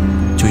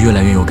就越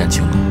来越有感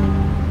情了。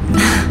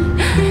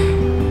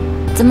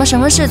怎么什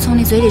么事从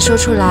你嘴里说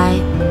出来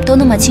都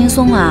那么轻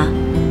松啊？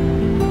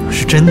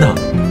是真的，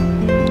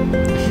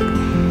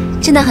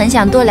真的很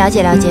想多了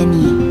解了解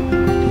你，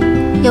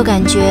又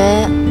感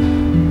觉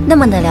那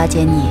么的了解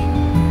你，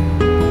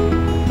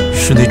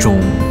是那种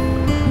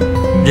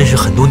认识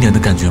很多年的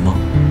感觉吗？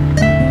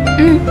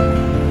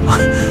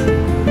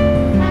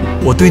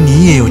我对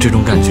你也有这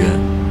种感觉。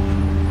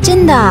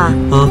真的？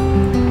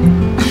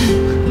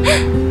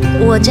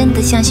我真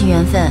的相信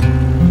缘分。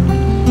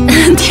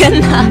天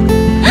哪！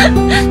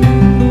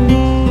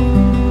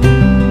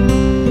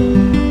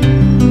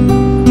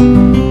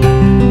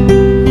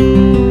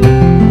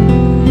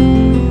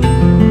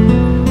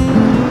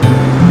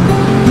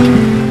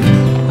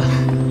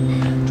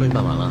终于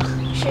办完了。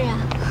是啊。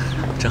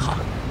真好。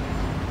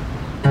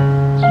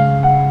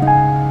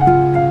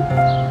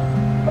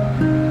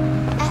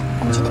哎，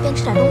我们去那边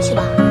吃点东西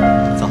吧。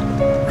走。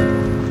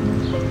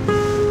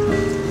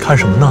看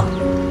什么呢？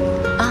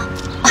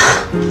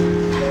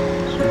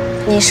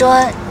你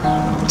说，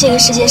这个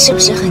世界是不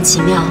是很奇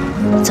妙？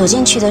走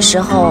进去的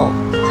时候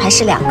还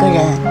是2个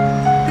人，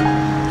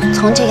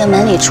从这个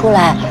门里出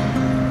来，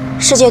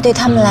世界对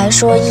他们来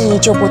说意义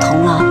就不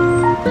同了，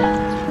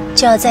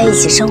就要在一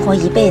起生活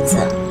一辈子。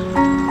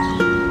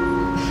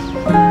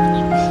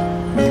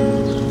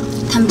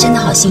他们真的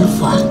好幸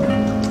福啊！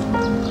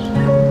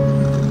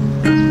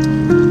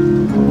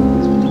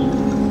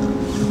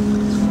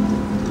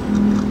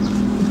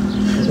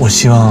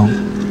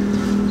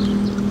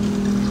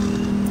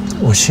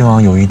我希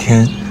望有一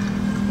天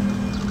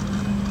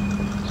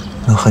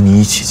能和你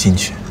一起进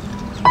去。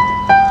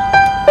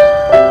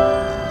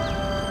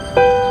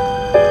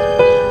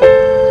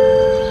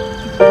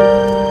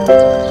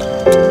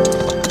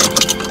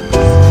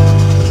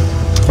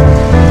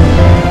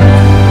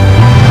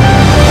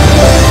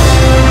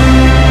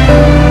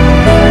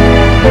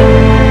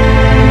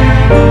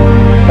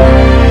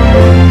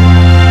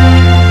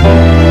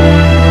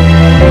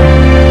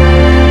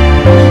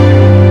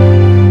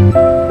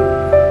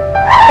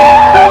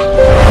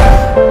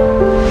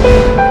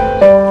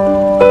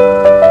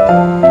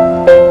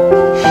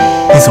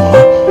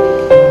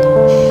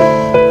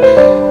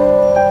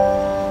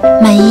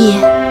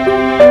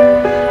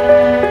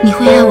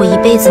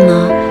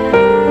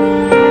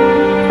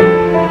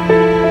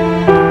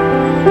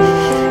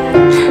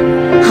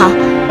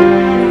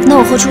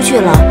出去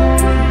了，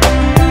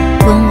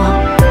吻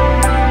我。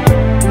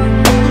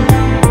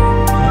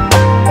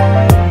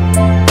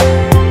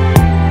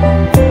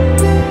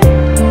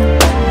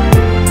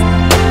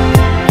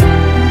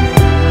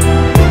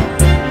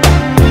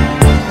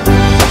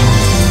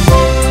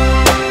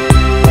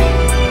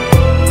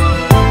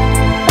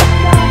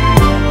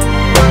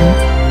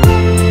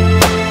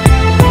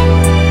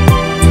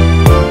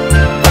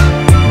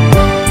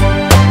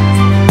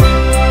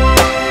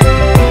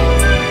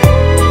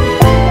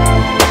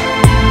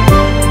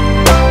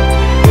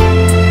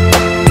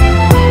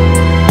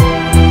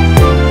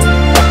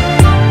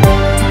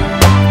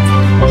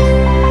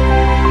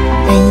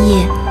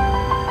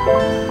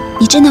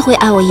真的会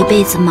爱我一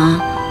辈子吗？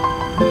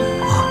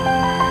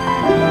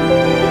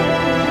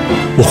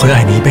我会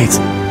爱你一辈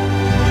子。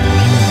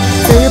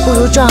择日不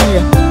如撞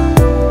日，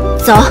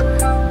走。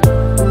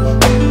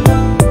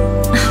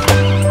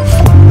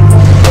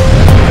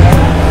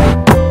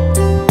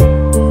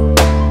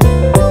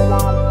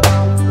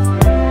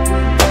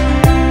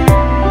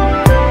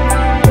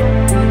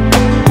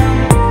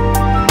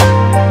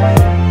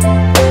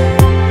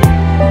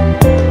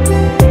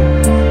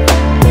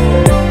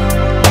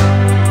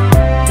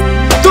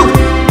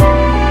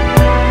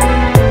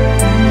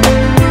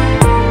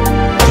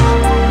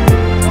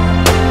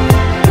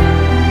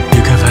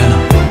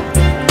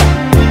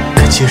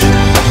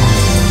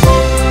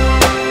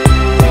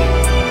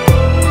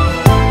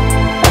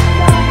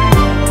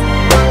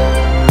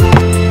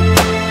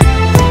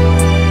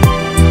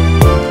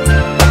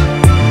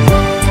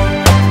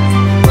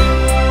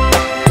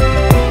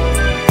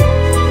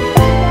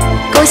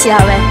恭喜2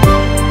位！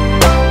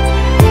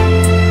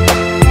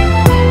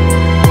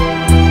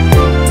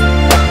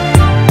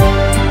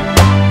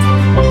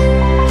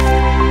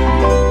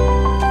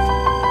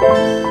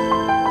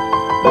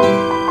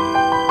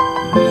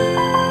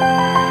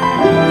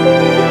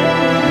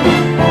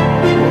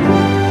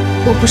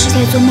我不是在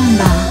做梦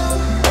吧？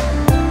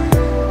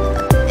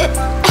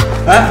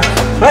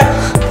哎，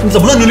你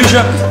怎么了，女律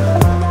师？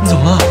你怎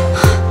么了？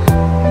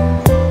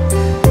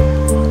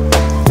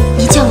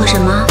你叫我什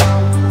么？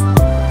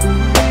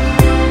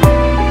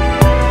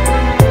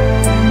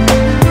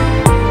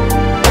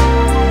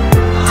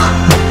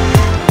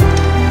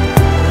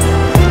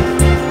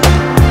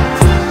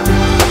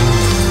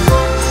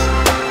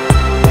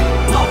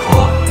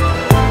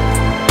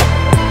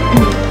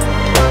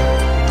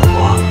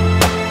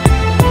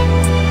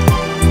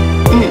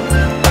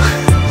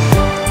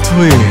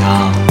对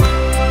呀，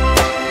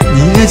你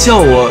应该叫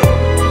我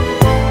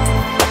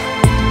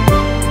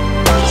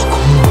老公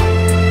啊。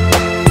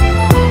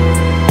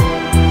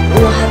我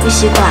还不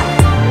习惯。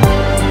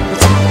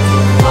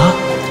啊？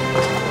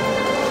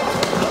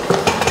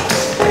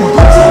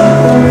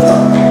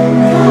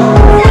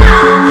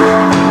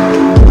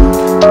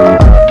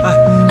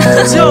哎，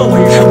叫我一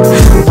声不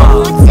行吗？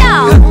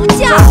不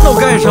叫，都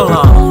盖上了。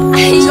哎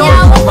呀，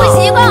我不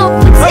习惯，我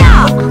不叫。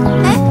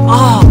哎啊！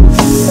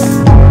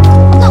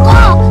老公，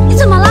你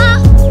怎么了？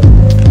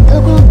老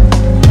公。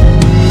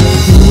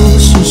不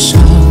是上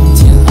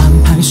天安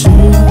排是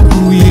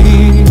故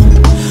意，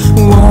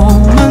我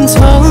们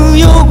曾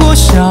有过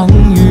相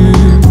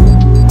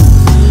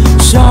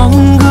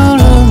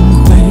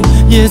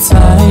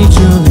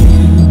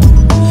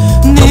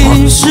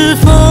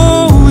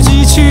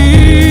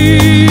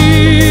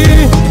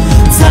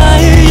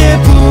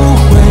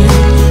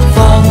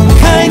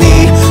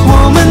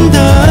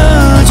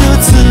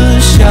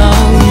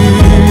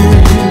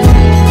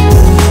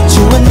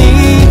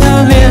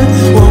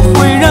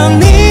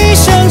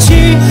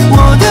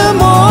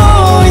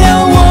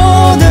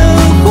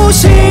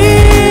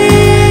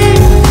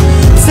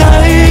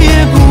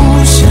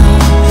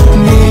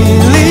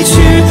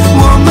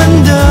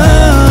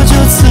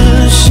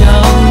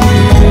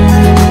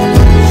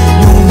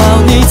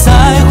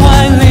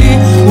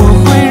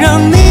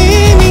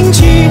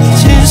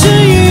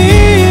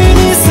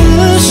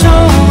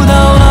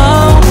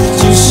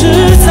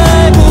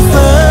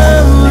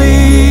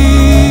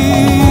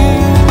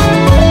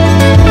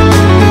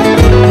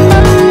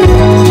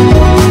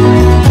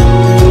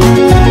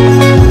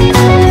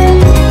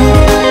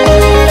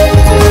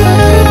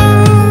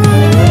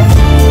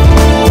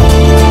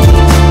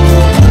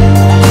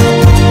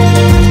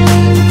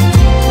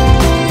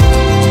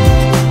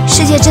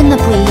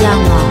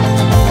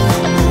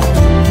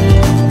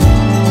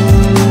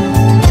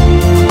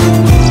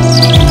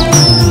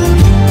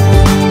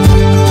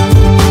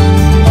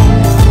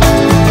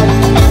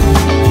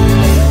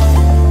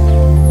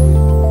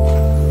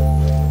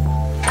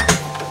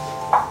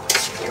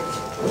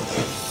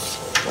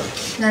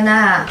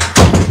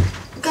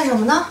干什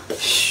么呢？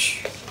嘘。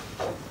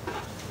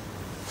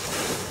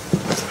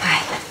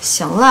哎，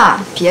行了，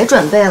别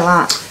准备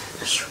了。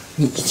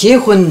你结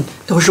婚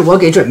都是我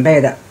给准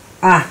备的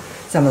啊？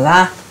怎么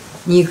了？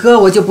你哥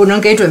我就不能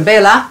给准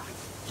备了？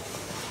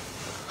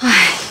哎呀，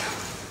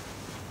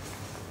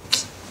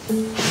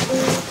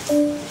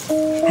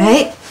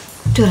哎，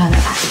对了，奶奶，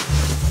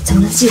咱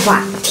们的计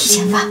划提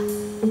前办。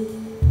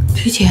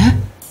提前？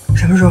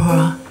什么时候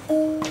啊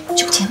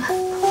？9天晚。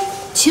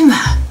今晚？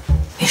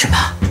为什么？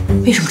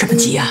为什么这么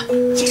急呀？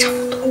夜长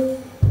梦多。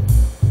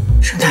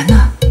盛楠呢？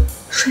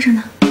睡着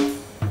呢。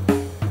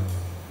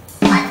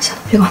哎呀，行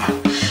了，别管他。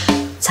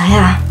咱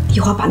呀，一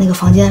会儿把那个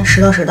房间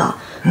拾掇拾掇，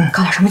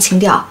搞点什么情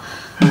调。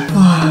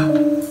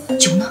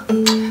酒呢？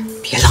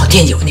别老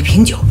惦记我那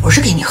瓶酒，不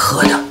是给你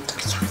喝的。哎呀，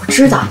我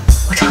知道，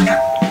我尝尝。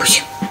不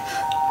行，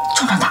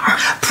壮壮胆儿。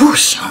不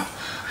行。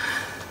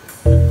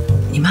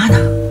你妈呢？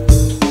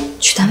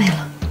去单位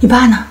了。你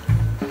爸呢？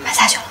买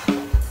菜去了。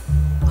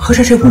合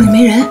着这屋里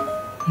没人？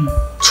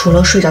除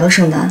了睡着的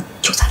盛楠，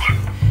就咱俩。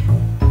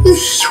哎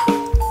呦，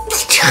你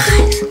这孩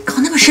子搞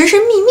那么神神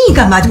秘秘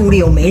干嘛？这屋里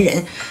又没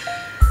人。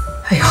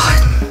哎呦，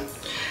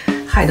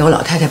害得我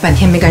老太太半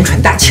天没敢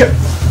喘大气儿。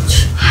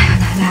哎呀，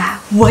奶奶，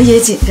我也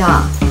紧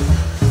张。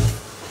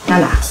娜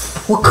娜，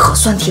我可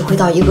算体会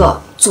到一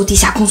个做地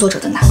下工作者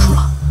的难处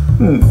了。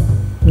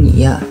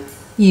你呀，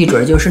一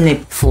准就是那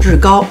腐志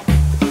高。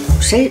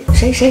谁？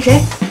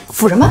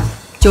腐什么？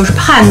就是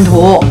叛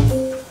徒。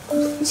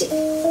这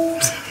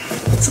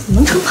怎么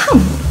能成叛徒？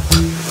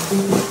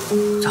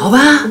走吧。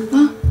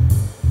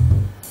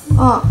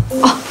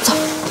走。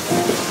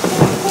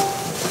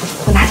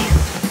我拿点。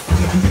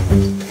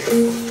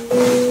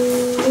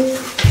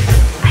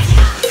哎呀，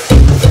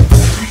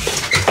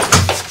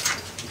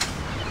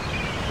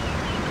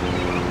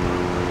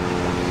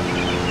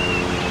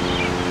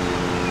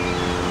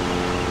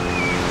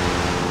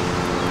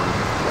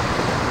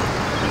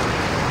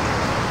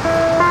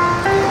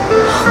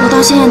我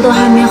到现在都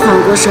还没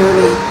缓过神来。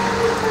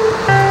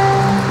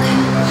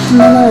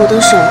摸摸我的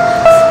手，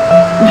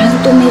麻的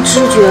都没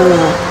知觉了。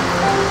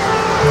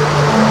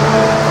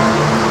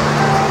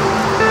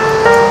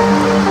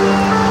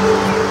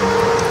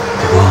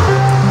宝宝，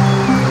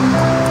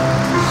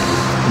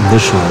你的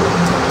手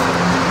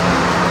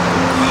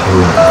好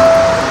软啊。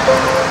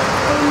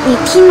你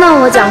听到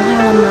我讲话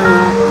了吗？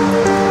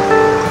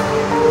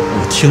我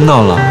听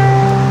到了，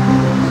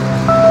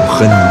我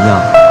和你一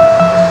样，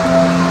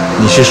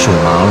你是手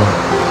麻了，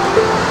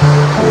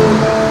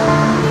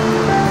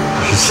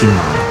我是心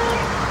麻了。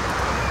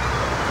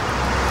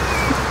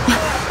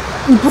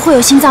你不会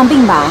有心脏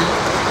病吧？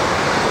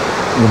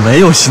我没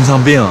有心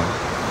脏病，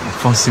你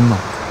放心吧。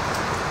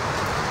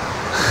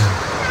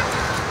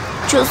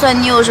就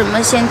算你有什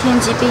么先天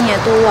疾病也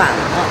都晚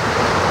了，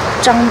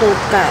章都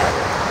盖了。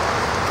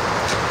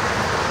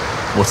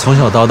我从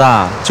小到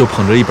大就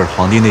捧着一本《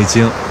黄帝内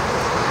经》，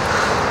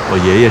我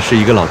爷爷是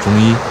一个老中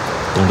医，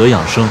懂得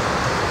养生。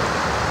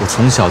我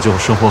从小就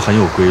生活很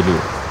有规律。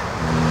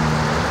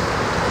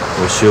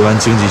我学完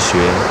经济学，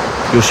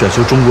又选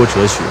修中国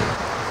哲学。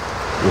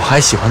我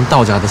还喜欢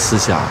道家的思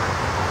想，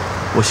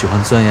我喜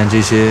欢钻研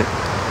这些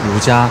儒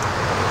家、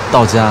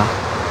道家。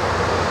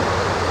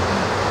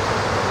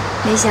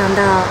没想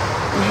到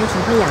你还挺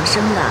会养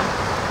生的。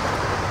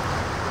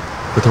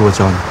回头我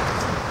教你。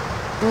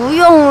不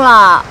用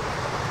了，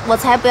我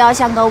才不要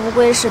像个乌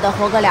龟似的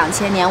活个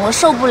2000年，我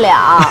受不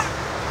了。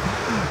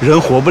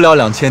人活不了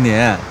2000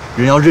年，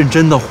人要认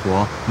真的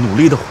活，努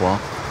力的活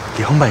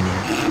，200年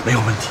没有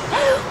问题。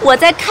我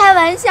在开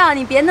玩笑，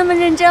你别那么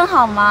认真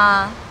好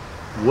吗？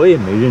我也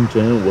没认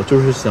真，我就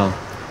是想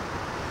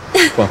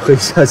缓和一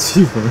下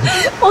气氛。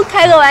我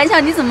开个玩笑，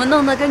你怎么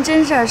弄得跟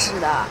真事儿似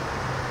的？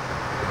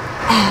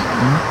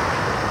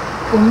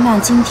我们俩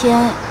今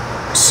天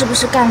是不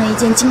是干了一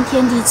件惊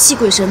天地泣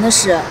鬼神的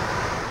事？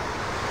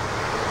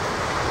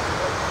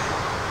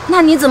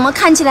那你怎么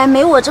看起来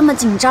没我这么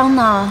紧张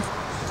呢？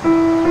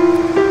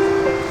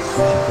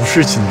不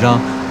是紧张，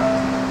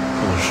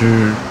我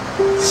是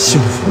幸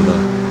福的。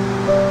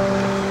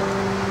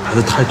来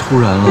得太突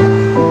然了，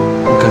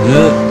我感觉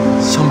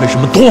像被什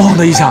么咚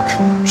的一下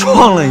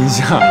撞了一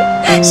下。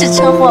是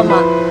车祸吗？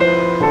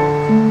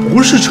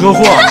不是车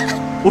祸，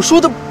我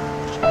说的。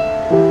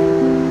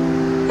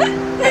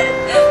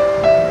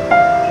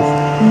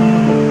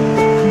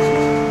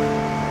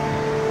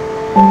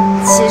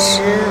其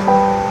实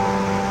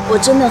我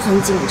真的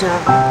很紧张。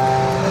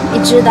你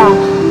知道，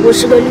我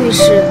是个律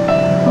师，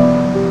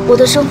我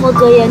的生活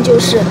格言就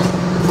是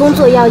工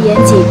作要严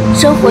谨，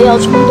生活要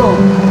冲动。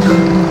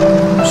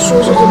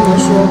说是这么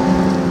说，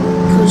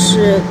可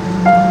是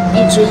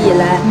一直以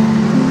来，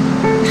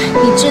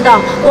你知道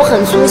我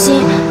很粗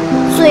心，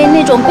所以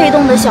那种被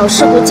动的小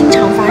事故经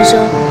常发生。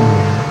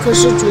可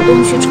是主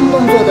动去冲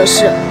动做的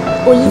事，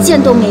我一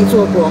件都没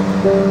做过，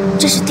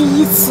这是第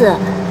一次，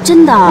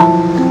真的。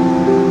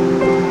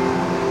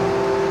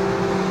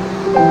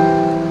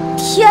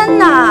天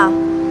哪！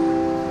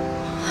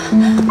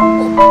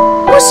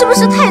我是不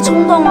是太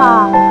冲动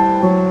了？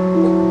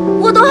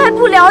我都还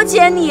不了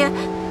解你，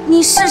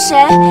你是谁？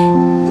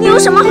你有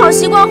什么好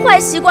习惯、坏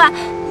习惯？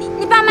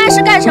你爸妈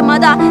是干什么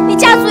的？你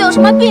家族有什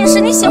么病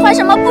史？你喜欢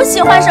什么？不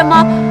喜欢什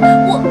么？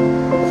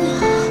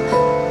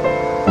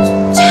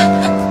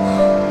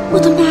我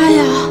的妈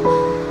呀！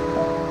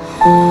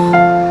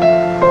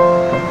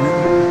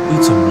你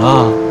怎么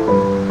了？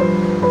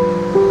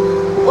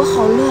我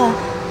好乱，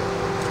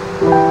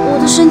我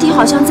的身体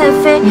好像在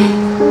飞，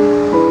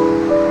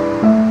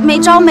没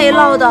着没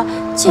落的，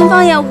前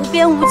方也无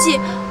边无际，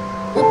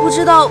我不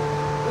知道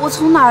我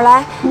从哪儿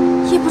来，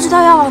也不知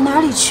道要往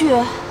哪里去。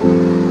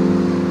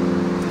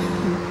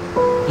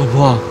老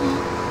婆，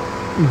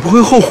你不会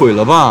后悔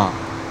了吧？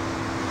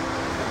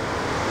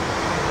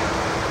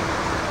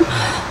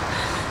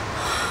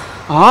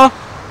啊！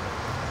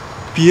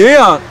别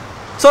呀，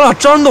咱俩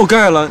章都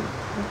盖了。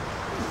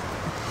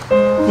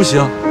不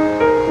行。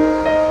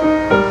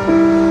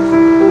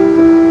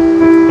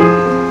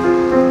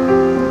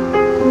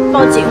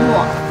抱紧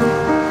我。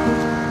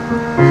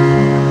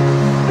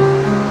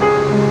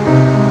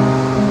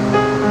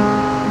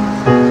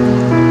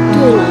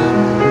对了，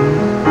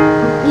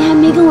你还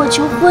没跟我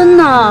求婚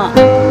呢。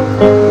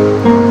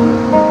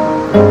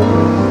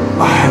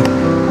哎，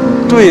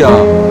对呀，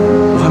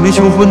我还没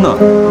求婚呢。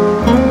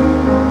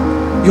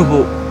要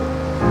不，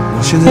我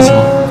现在求？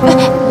哎，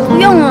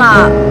不用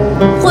了，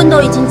婚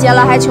都已经结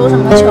了，还求什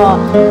么求？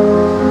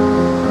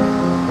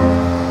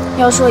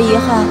要说遗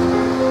憾，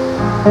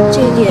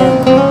这一点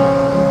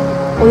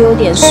我有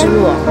点失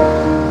落。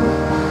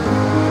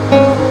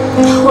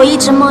我一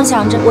直梦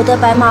想着我的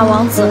白马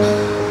王子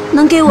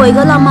能给我一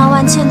个浪漫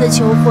万千的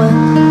求婚，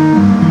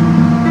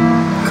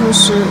可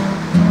是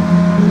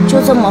就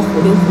这么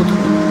糊里糊涂。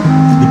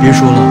你别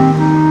说了，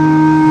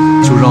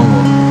就让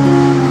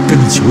我跟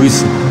你求一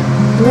次吧。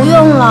不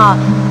用了，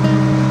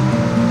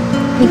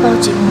你抱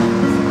紧我。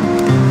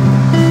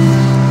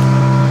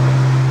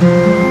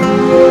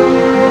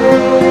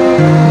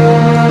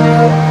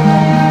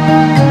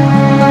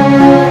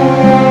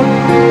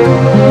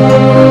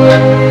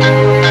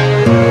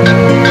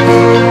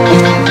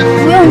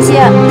不用接。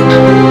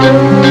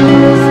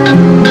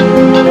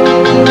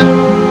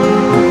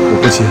我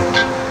不接。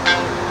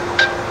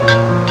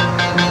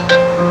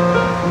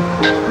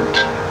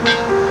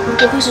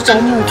不会是找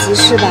你有急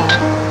事吧？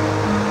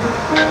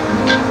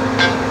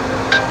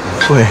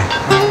会。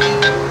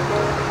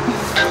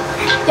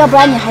要不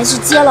然你还是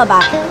接了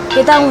吧，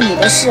别耽误你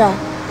的事。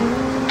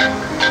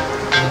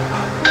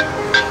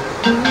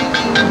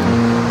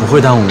不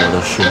会耽误我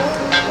的事。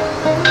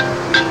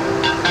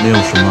没有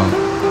什么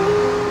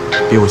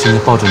比我现在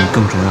抱着你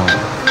更重要的。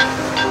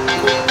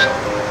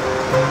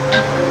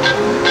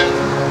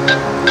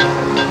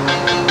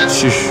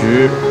其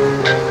实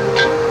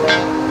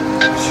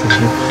是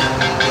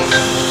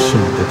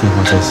你的电话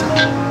在响。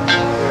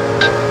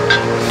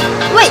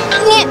喂，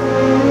你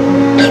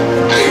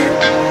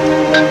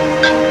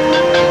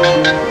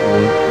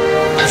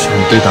不想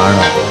被打扰。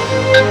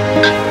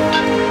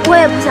我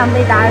也不想被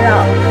打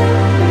扰。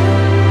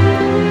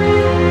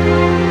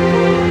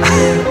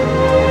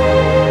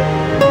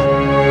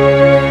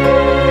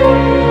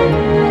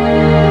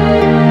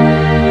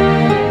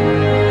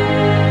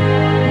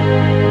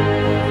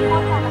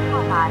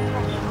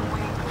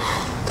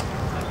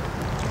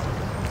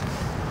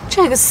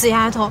这个死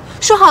丫头，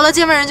说好了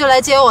接完人就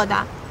来接我的，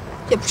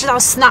也不知道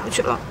死哪儿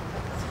去了，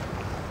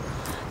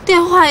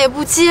电话也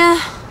不接。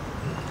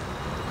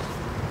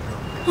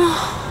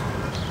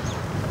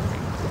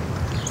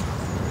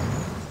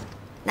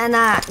奶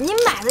奶，你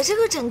买的这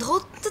个枕头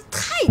它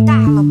太大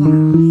了吧？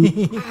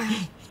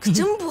哎，可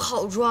真不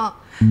好装。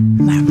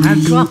慢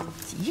慢装，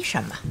急什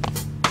么？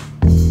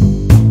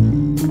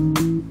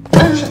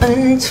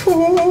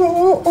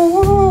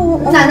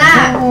奶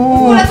奶，你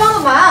过来帮个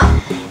忙。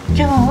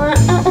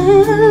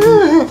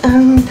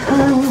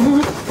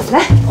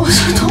来，我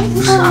这头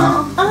不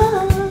上。不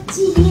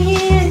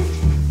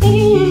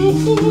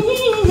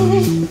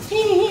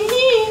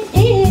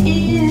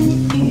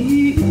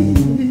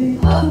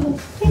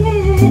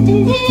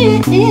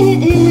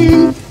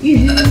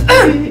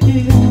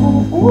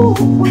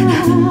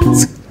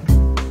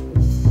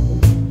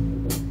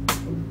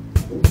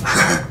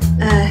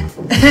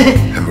是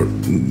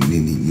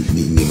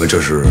你们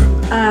这是？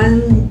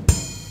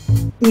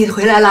你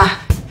回来了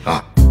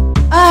啊？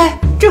哎，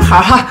正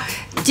好哈，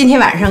今天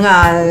晚上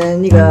啊，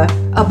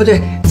不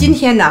对，今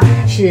天呢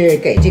是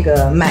给这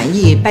个满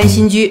意搬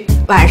新居，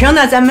晚上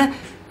呢咱们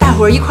大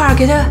伙儿一块儿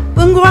给他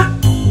温锅，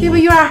对不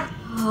月儿？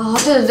哦，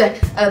对，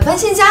搬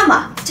新家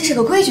嘛，这是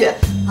个规矩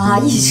啊，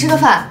一起吃个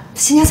饭，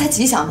新家才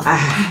吉祥嘛。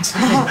哎，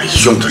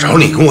用得着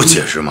你跟我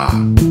解释吗？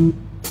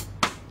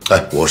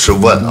哎，我是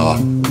问啊，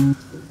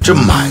这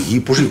满意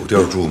不是有地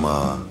儿住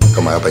吗？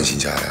干嘛要搬新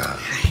家呀？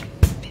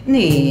那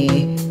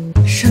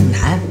盛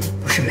楠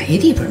不是没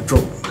地方住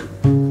吗？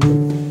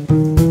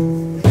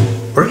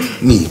不是，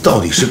你到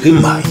底是给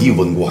满意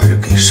温锅还是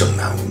给盛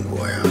楠温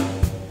锅呀？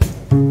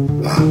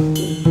啊，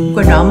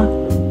管着吗？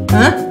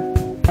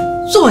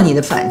做你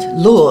的饭去，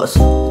啰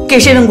嗦，给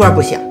谁温锅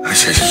不行？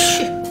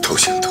行，都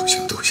行。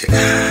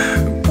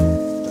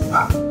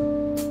啊，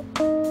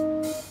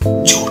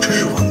就只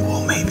是温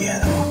锅，没别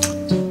的吗？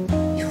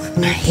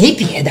没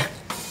别的，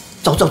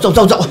走，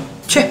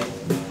去，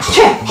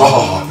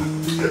好，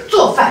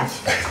做饭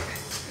去。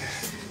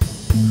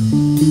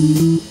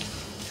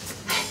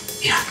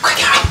明儿快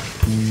点啊！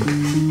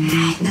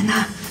哎，楠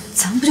楠，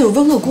咱们不就是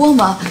温个锅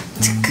吗？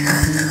这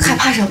害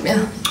怕什么呀？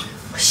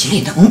我心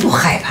里能不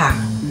害怕？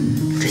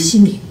这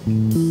心里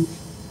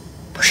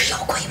不是有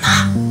鬼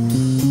吗？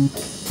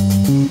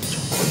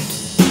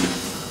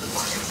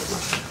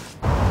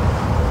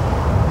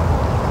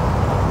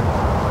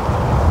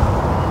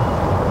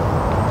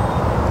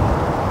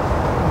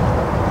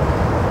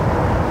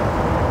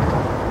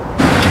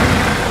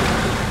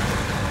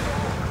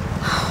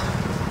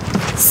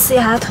死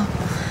丫头，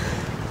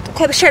都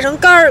快被晒成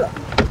干了！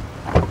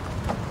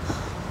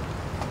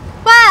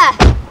喂，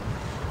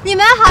你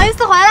们好意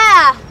思回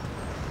来啊？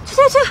去，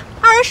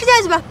二人世界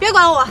去吧，别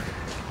管我。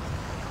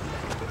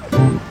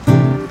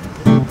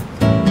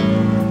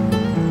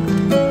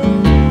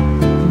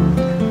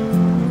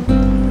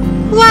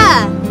喂，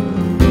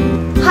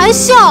韩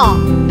秀，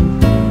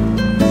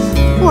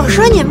我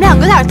说你们两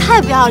个有点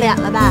太不要脸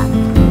了吧？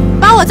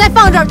把我再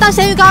放这儿当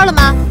咸鱼干了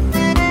吗？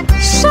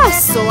晒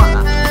死我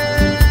了！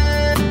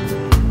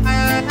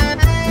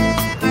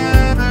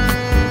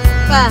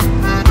喂，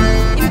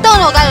你们瞪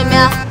着我干什么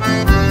呀？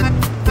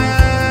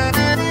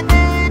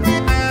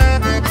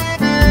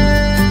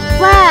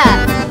喂，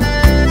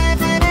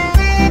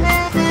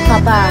宝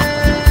贝儿，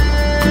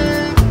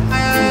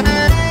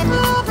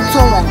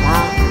坐稳了。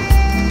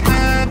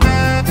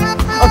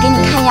我给你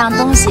看一样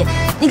东西，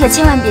你可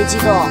千万别激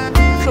动。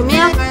什么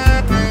呀？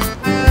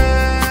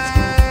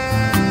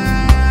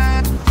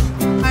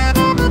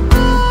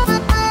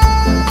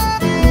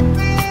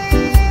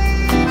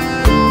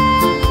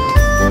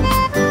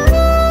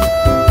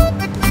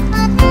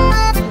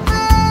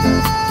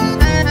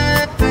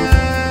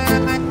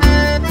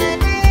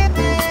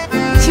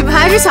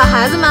还是小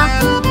孩子吗？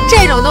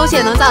这种东西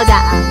也能造假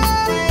啊？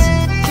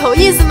有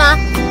意思吗？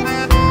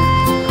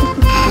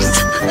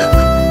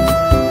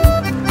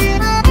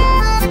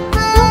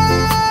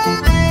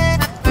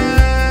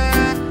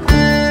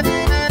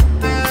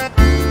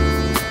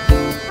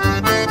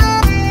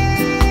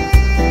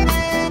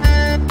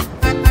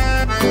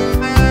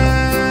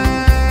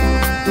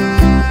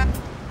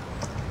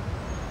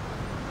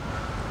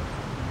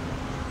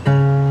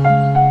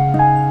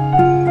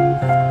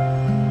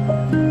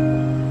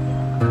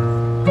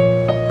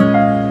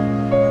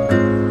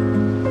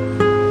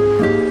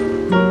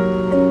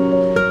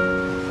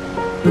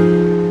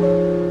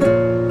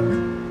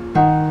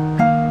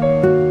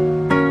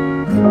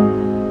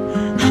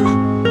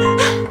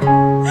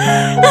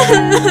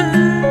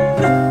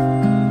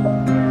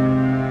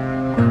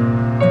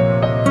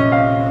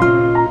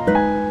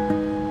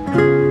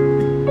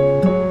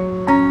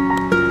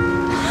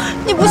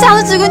你不下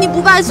次几个你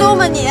不罢休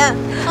吗你？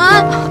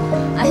啊！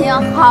哎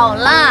呀，好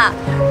啦，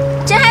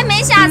这还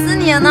没吓死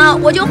你呢，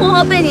我就活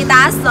活被你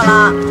打死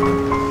了。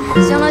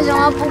行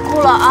了，不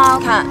哭了啊！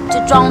看这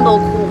妆都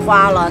哭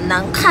花了，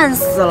难看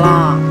死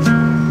了。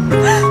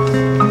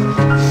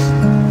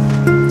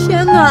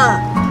天哪，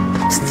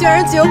竟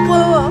然结婚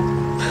了！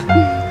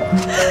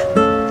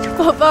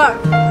宝贝儿，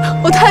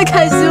我太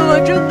开心了，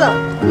真的。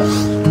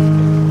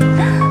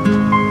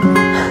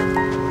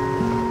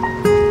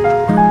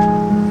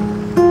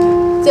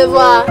姐夫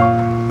啊，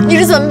你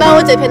是怎么把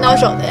我姐骗到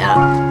手的呀？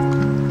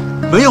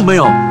没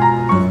有，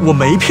我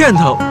没骗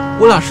她，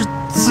我俩是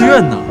自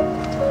愿的。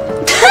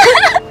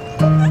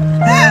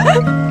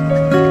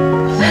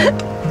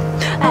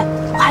哎，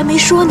我还没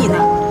说你呢，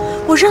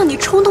我让你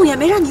冲动也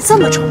没让你这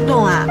么冲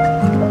动啊！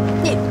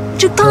你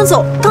这刚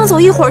走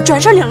一会儿，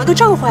转身领了个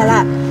证回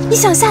来，你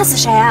想吓死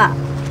谁啊？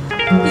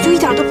你就一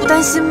点都不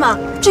担心吗？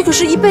这可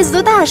是一辈子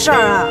的大事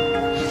儿啊！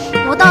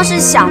我倒是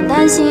想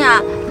担心啊，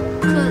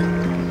可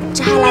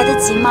这还来得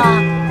及吗？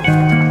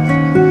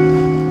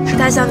是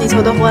他向你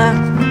求的婚？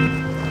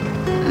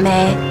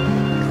没，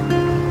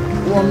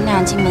我们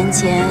俩进门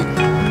前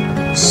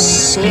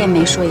谁也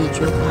没说一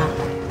句话。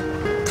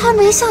他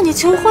没向你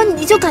求婚，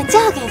你就敢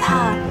嫁给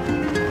他？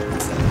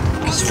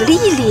哎，丽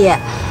丽，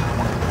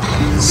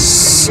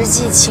实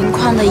际情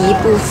况的一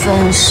部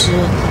分是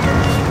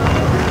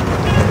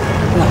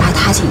我拉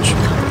他进去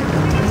的。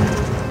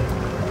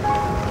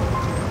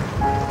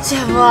姐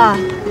夫，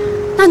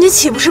那你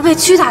岂不是被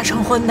屈打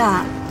成婚的？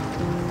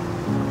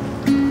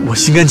我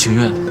心甘情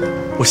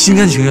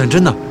愿，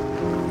真的。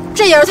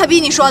这也是他逼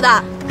你说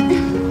的？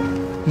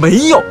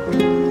没有，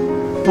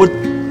我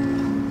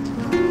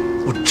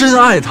真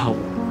爱他，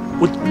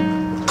我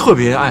特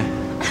别爱。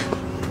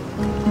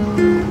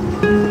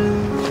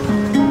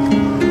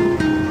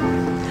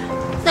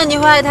那你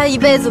会爱他一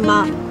辈子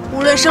吗？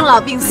无论生老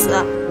病死？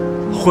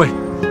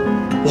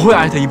我会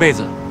爱他一辈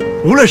子，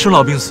无论生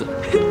老病死。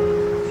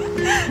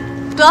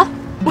得，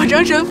我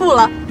成神父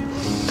了。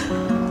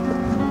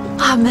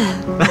阿门。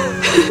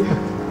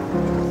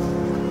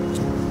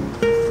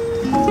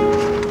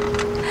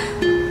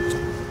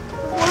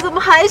我怎么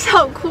还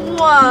想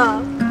哭啊？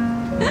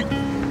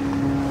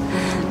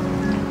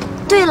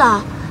对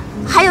了，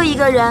还有一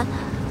个人，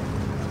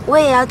我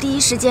也要第一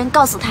时间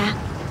告诉他。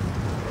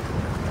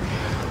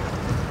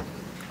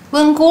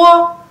温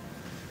锅。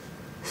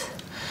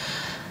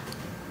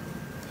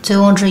醉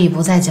翁之意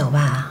不在酒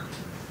吧。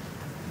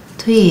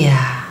对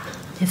呀，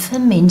这分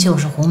明就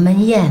是鸿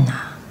门宴呐。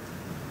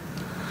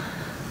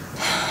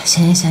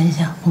行，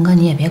红哥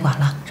你也别管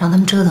了，让他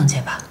们折腾去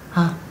吧。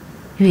啊，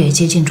越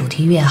接近主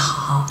题越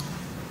好，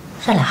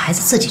让俩孩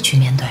子自己去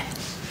面对。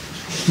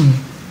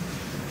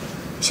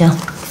行。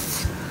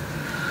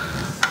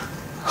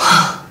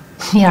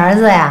你儿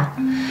子呀？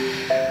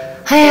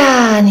哎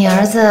呀，你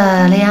儿子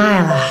恋爱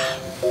了。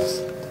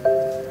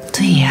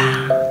对呀。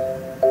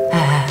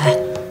哎，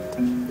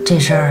这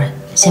事儿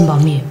先保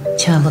密，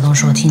千万不能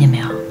说，听见没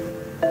有？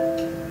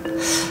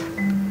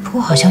不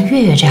过好像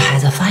月月这孩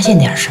子发现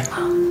点什么。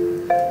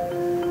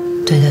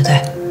对，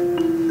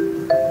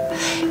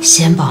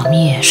先保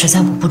密，实在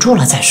捂不住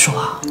了再说。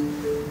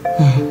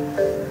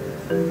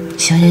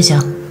行，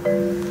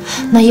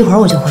那一会儿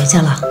我就回去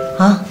了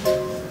啊。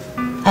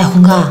哎，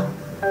红哥，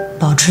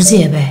保持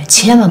戒备，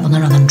千万不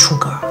能让他们出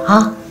格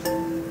啊。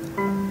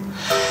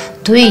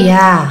对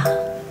呀，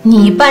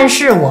你办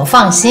事我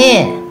放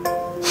心。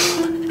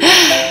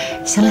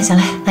行了，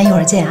那一会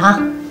儿见啊。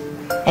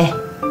哎，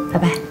拜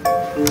拜。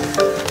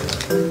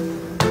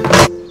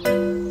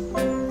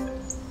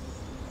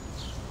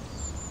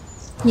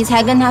你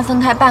才跟他分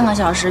开半个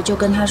小时，就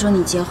跟他说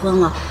你结婚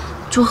了，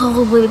祝贺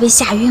会不会被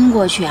吓晕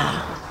过去啊？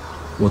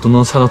我都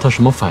能猜到他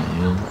什么反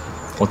应。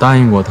我答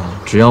应过他，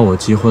只要我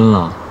结婚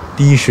了，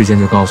第一时间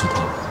就告诉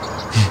他。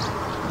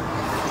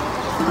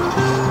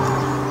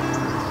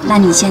那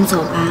你先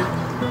走吧。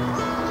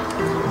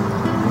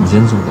你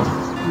先走吧。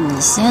你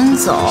先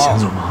走。你先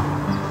走吗？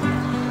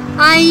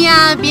哎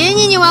呀，别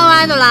腻腻歪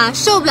歪的啦，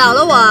受不了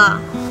了我。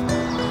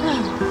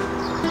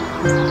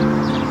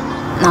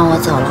那我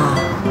走了。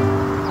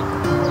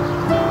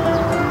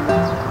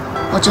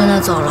我真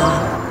的走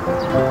了。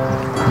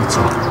你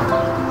走。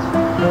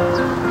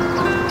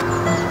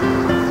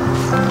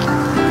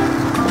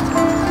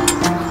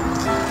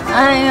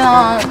哎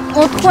呀，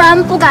我突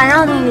然不敢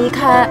让你离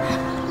开，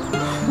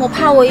我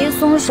怕我一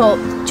松手，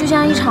就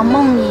像一场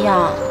梦一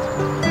样。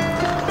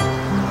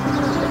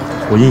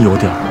我也有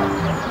点儿。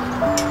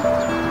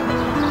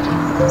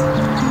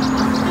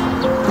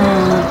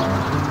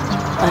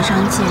晚上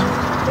见。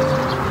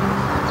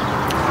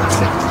晚上见。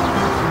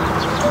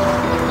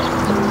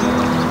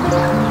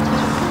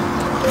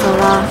走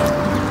了。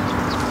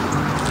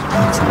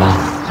走吧。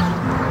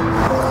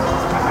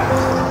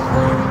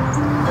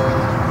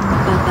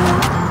拜拜。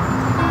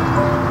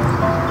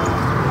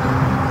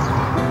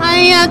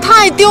哎呀，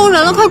太丢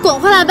人了，快滚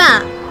回来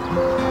吧。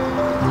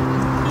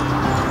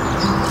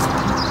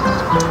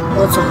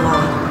我走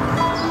了。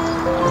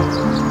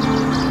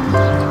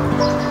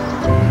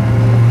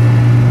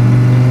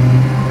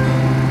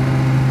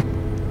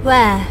喂，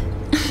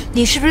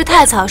你是不是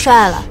太草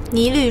率了，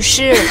倪律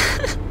师？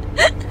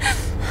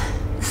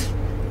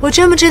我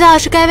真不知道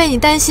是该为你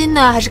担心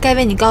呢，还是该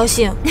为你高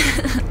兴。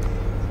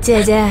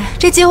姐姐，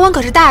这结婚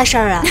可是大事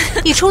儿啊，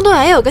你冲动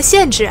也有个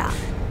限制啊。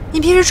你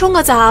平时冲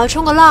个澡、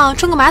冲个浪、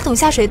冲个马桶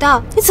下水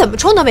道，你怎么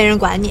冲都没人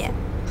管你。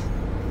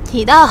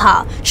你倒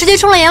好，直接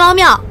冲了阎王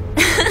庙。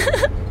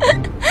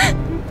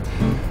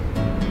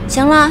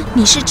行了，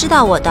你是知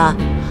道我的，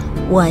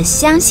我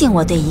相信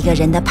我对一个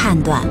人的判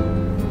断。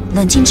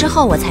冷静之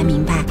后，我才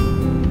明白，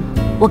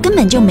我根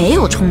本就没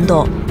有冲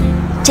动。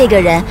这个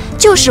人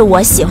就是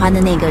我喜欢的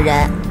那个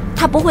人，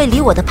他不会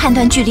离我的判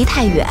断距离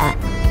太远。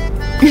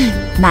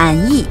满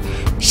意、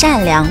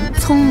善良、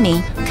聪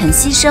明、肯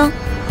牺牲。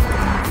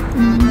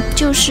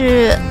就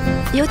是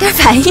有点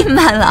反应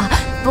慢了，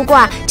不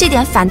过这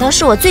点反倒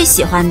是我最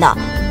喜欢的。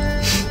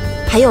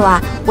还有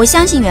我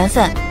相信缘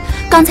分。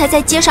刚才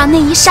在街上那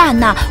一刹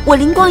那，我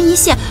灵光一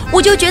现，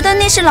我就觉得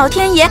那是老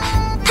天爷，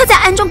他在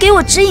暗中给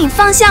我指引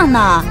方向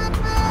呢。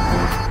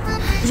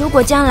如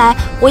果将来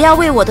我要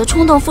为我的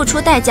冲动付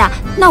出代价，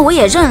那我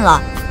也认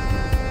了。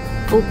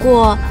不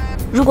过，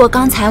如果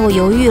刚才我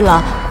犹豫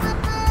了，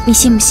你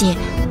信不信？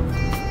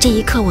这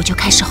一刻我就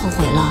开始后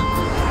悔了。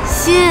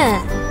信。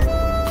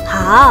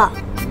好。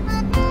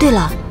对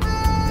了，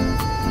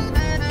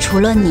除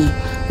了你，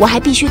我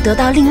还必须得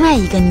到另外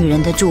一个女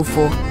人的祝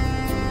福。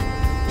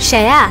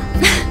谁呀？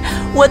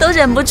我都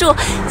忍不住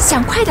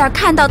想快点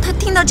看到她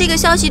听到这个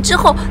消息之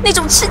后那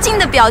种吃惊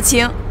的表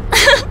情。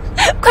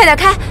快点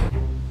开。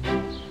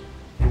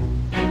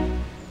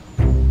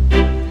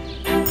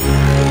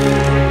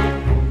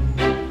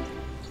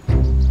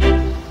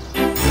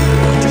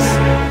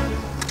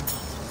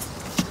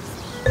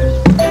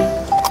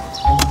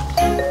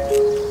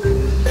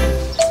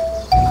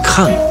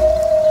看。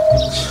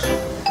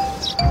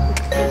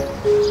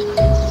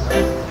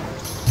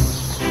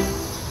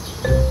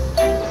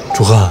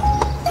楚汉，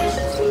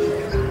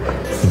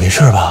你没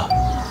事吧？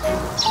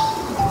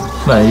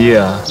满意，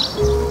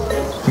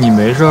你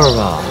没事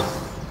吧？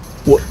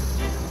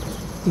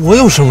我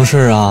有什么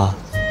事啊？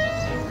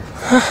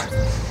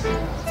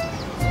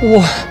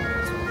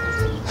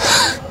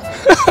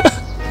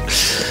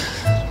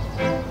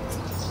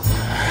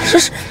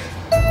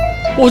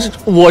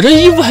我这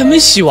衣服还没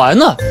洗完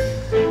呢。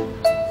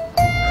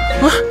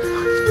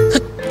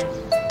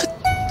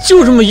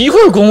就这么一会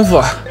儿功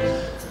夫，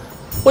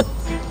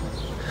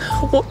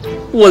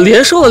我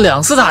连受了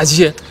2次打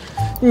击。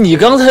你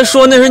刚才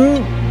说那是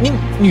你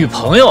女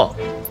朋友，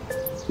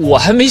我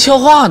还没消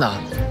化呢。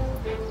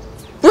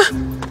不是，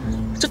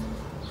这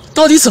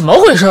到底怎么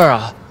回事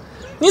啊？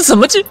你怎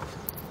么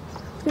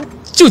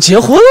就结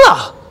婚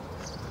了？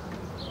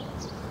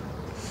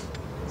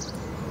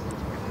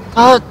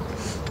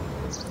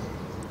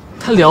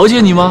他了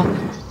解你吗？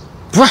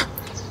不是，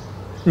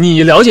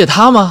你了解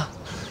他吗？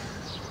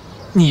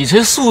你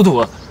这速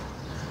度，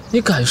你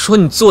敢说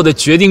你做的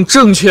决定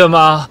正确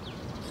吗？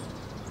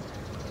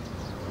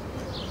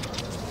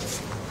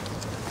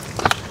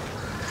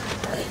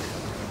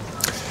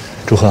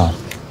朱贺，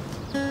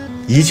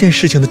一件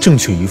事情的正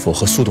确与否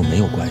和速度没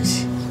有关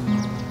系，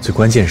最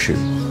关键是，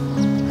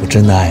我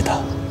真的爱他。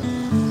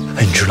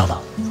哎，你知道吗？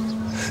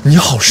你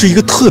好是一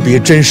个特别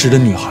真实的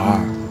女孩。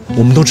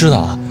我们都知道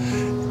啊，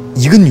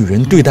一个女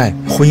人对待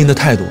婚姻的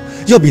态度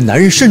要比男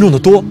人慎重得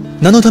多。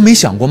难道她没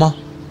想过吗？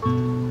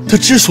她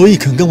之所以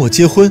肯跟我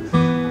结婚，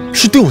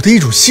是对我的一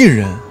种信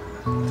任。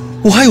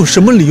我还有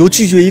什么理由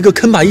拒绝一个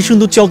肯把一生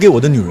都交给我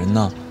的女人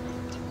呢？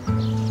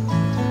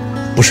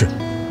不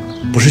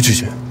是拒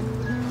绝。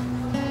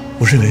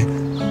我认为，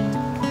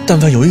但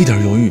凡有一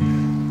点犹豫，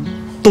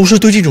都是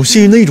对这种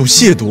信任的一种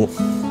亵渎。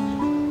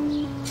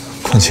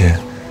况且，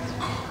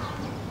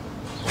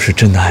我是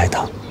真的爱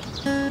他。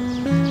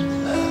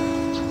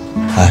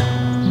哎，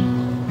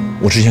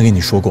我之前跟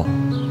你说过，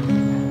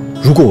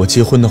如果我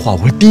结婚的话，我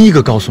会第一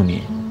个告诉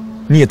你，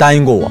你也答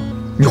应过我，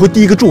你会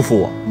第一个祝福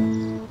我。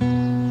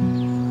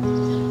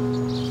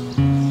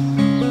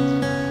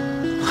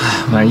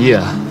哎，满意。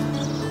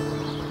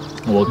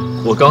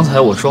我刚才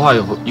我说话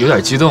有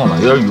点激动了，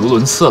有点语无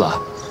伦次了。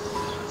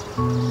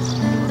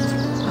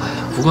哎，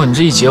不过你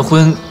这一结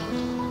婚，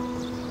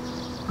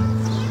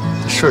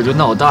事儿就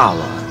闹大了，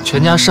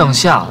全家上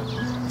下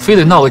非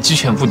得闹个鸡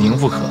犬不宁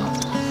不可。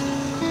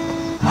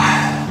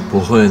哎，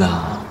不会的，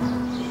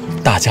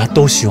大家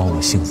都希望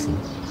我幸福，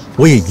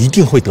我也一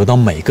定会得到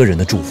每个人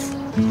的祝福。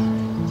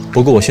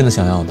不过我现在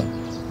想要的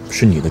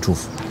是你的祝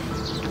福，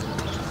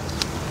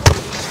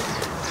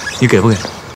你给不给？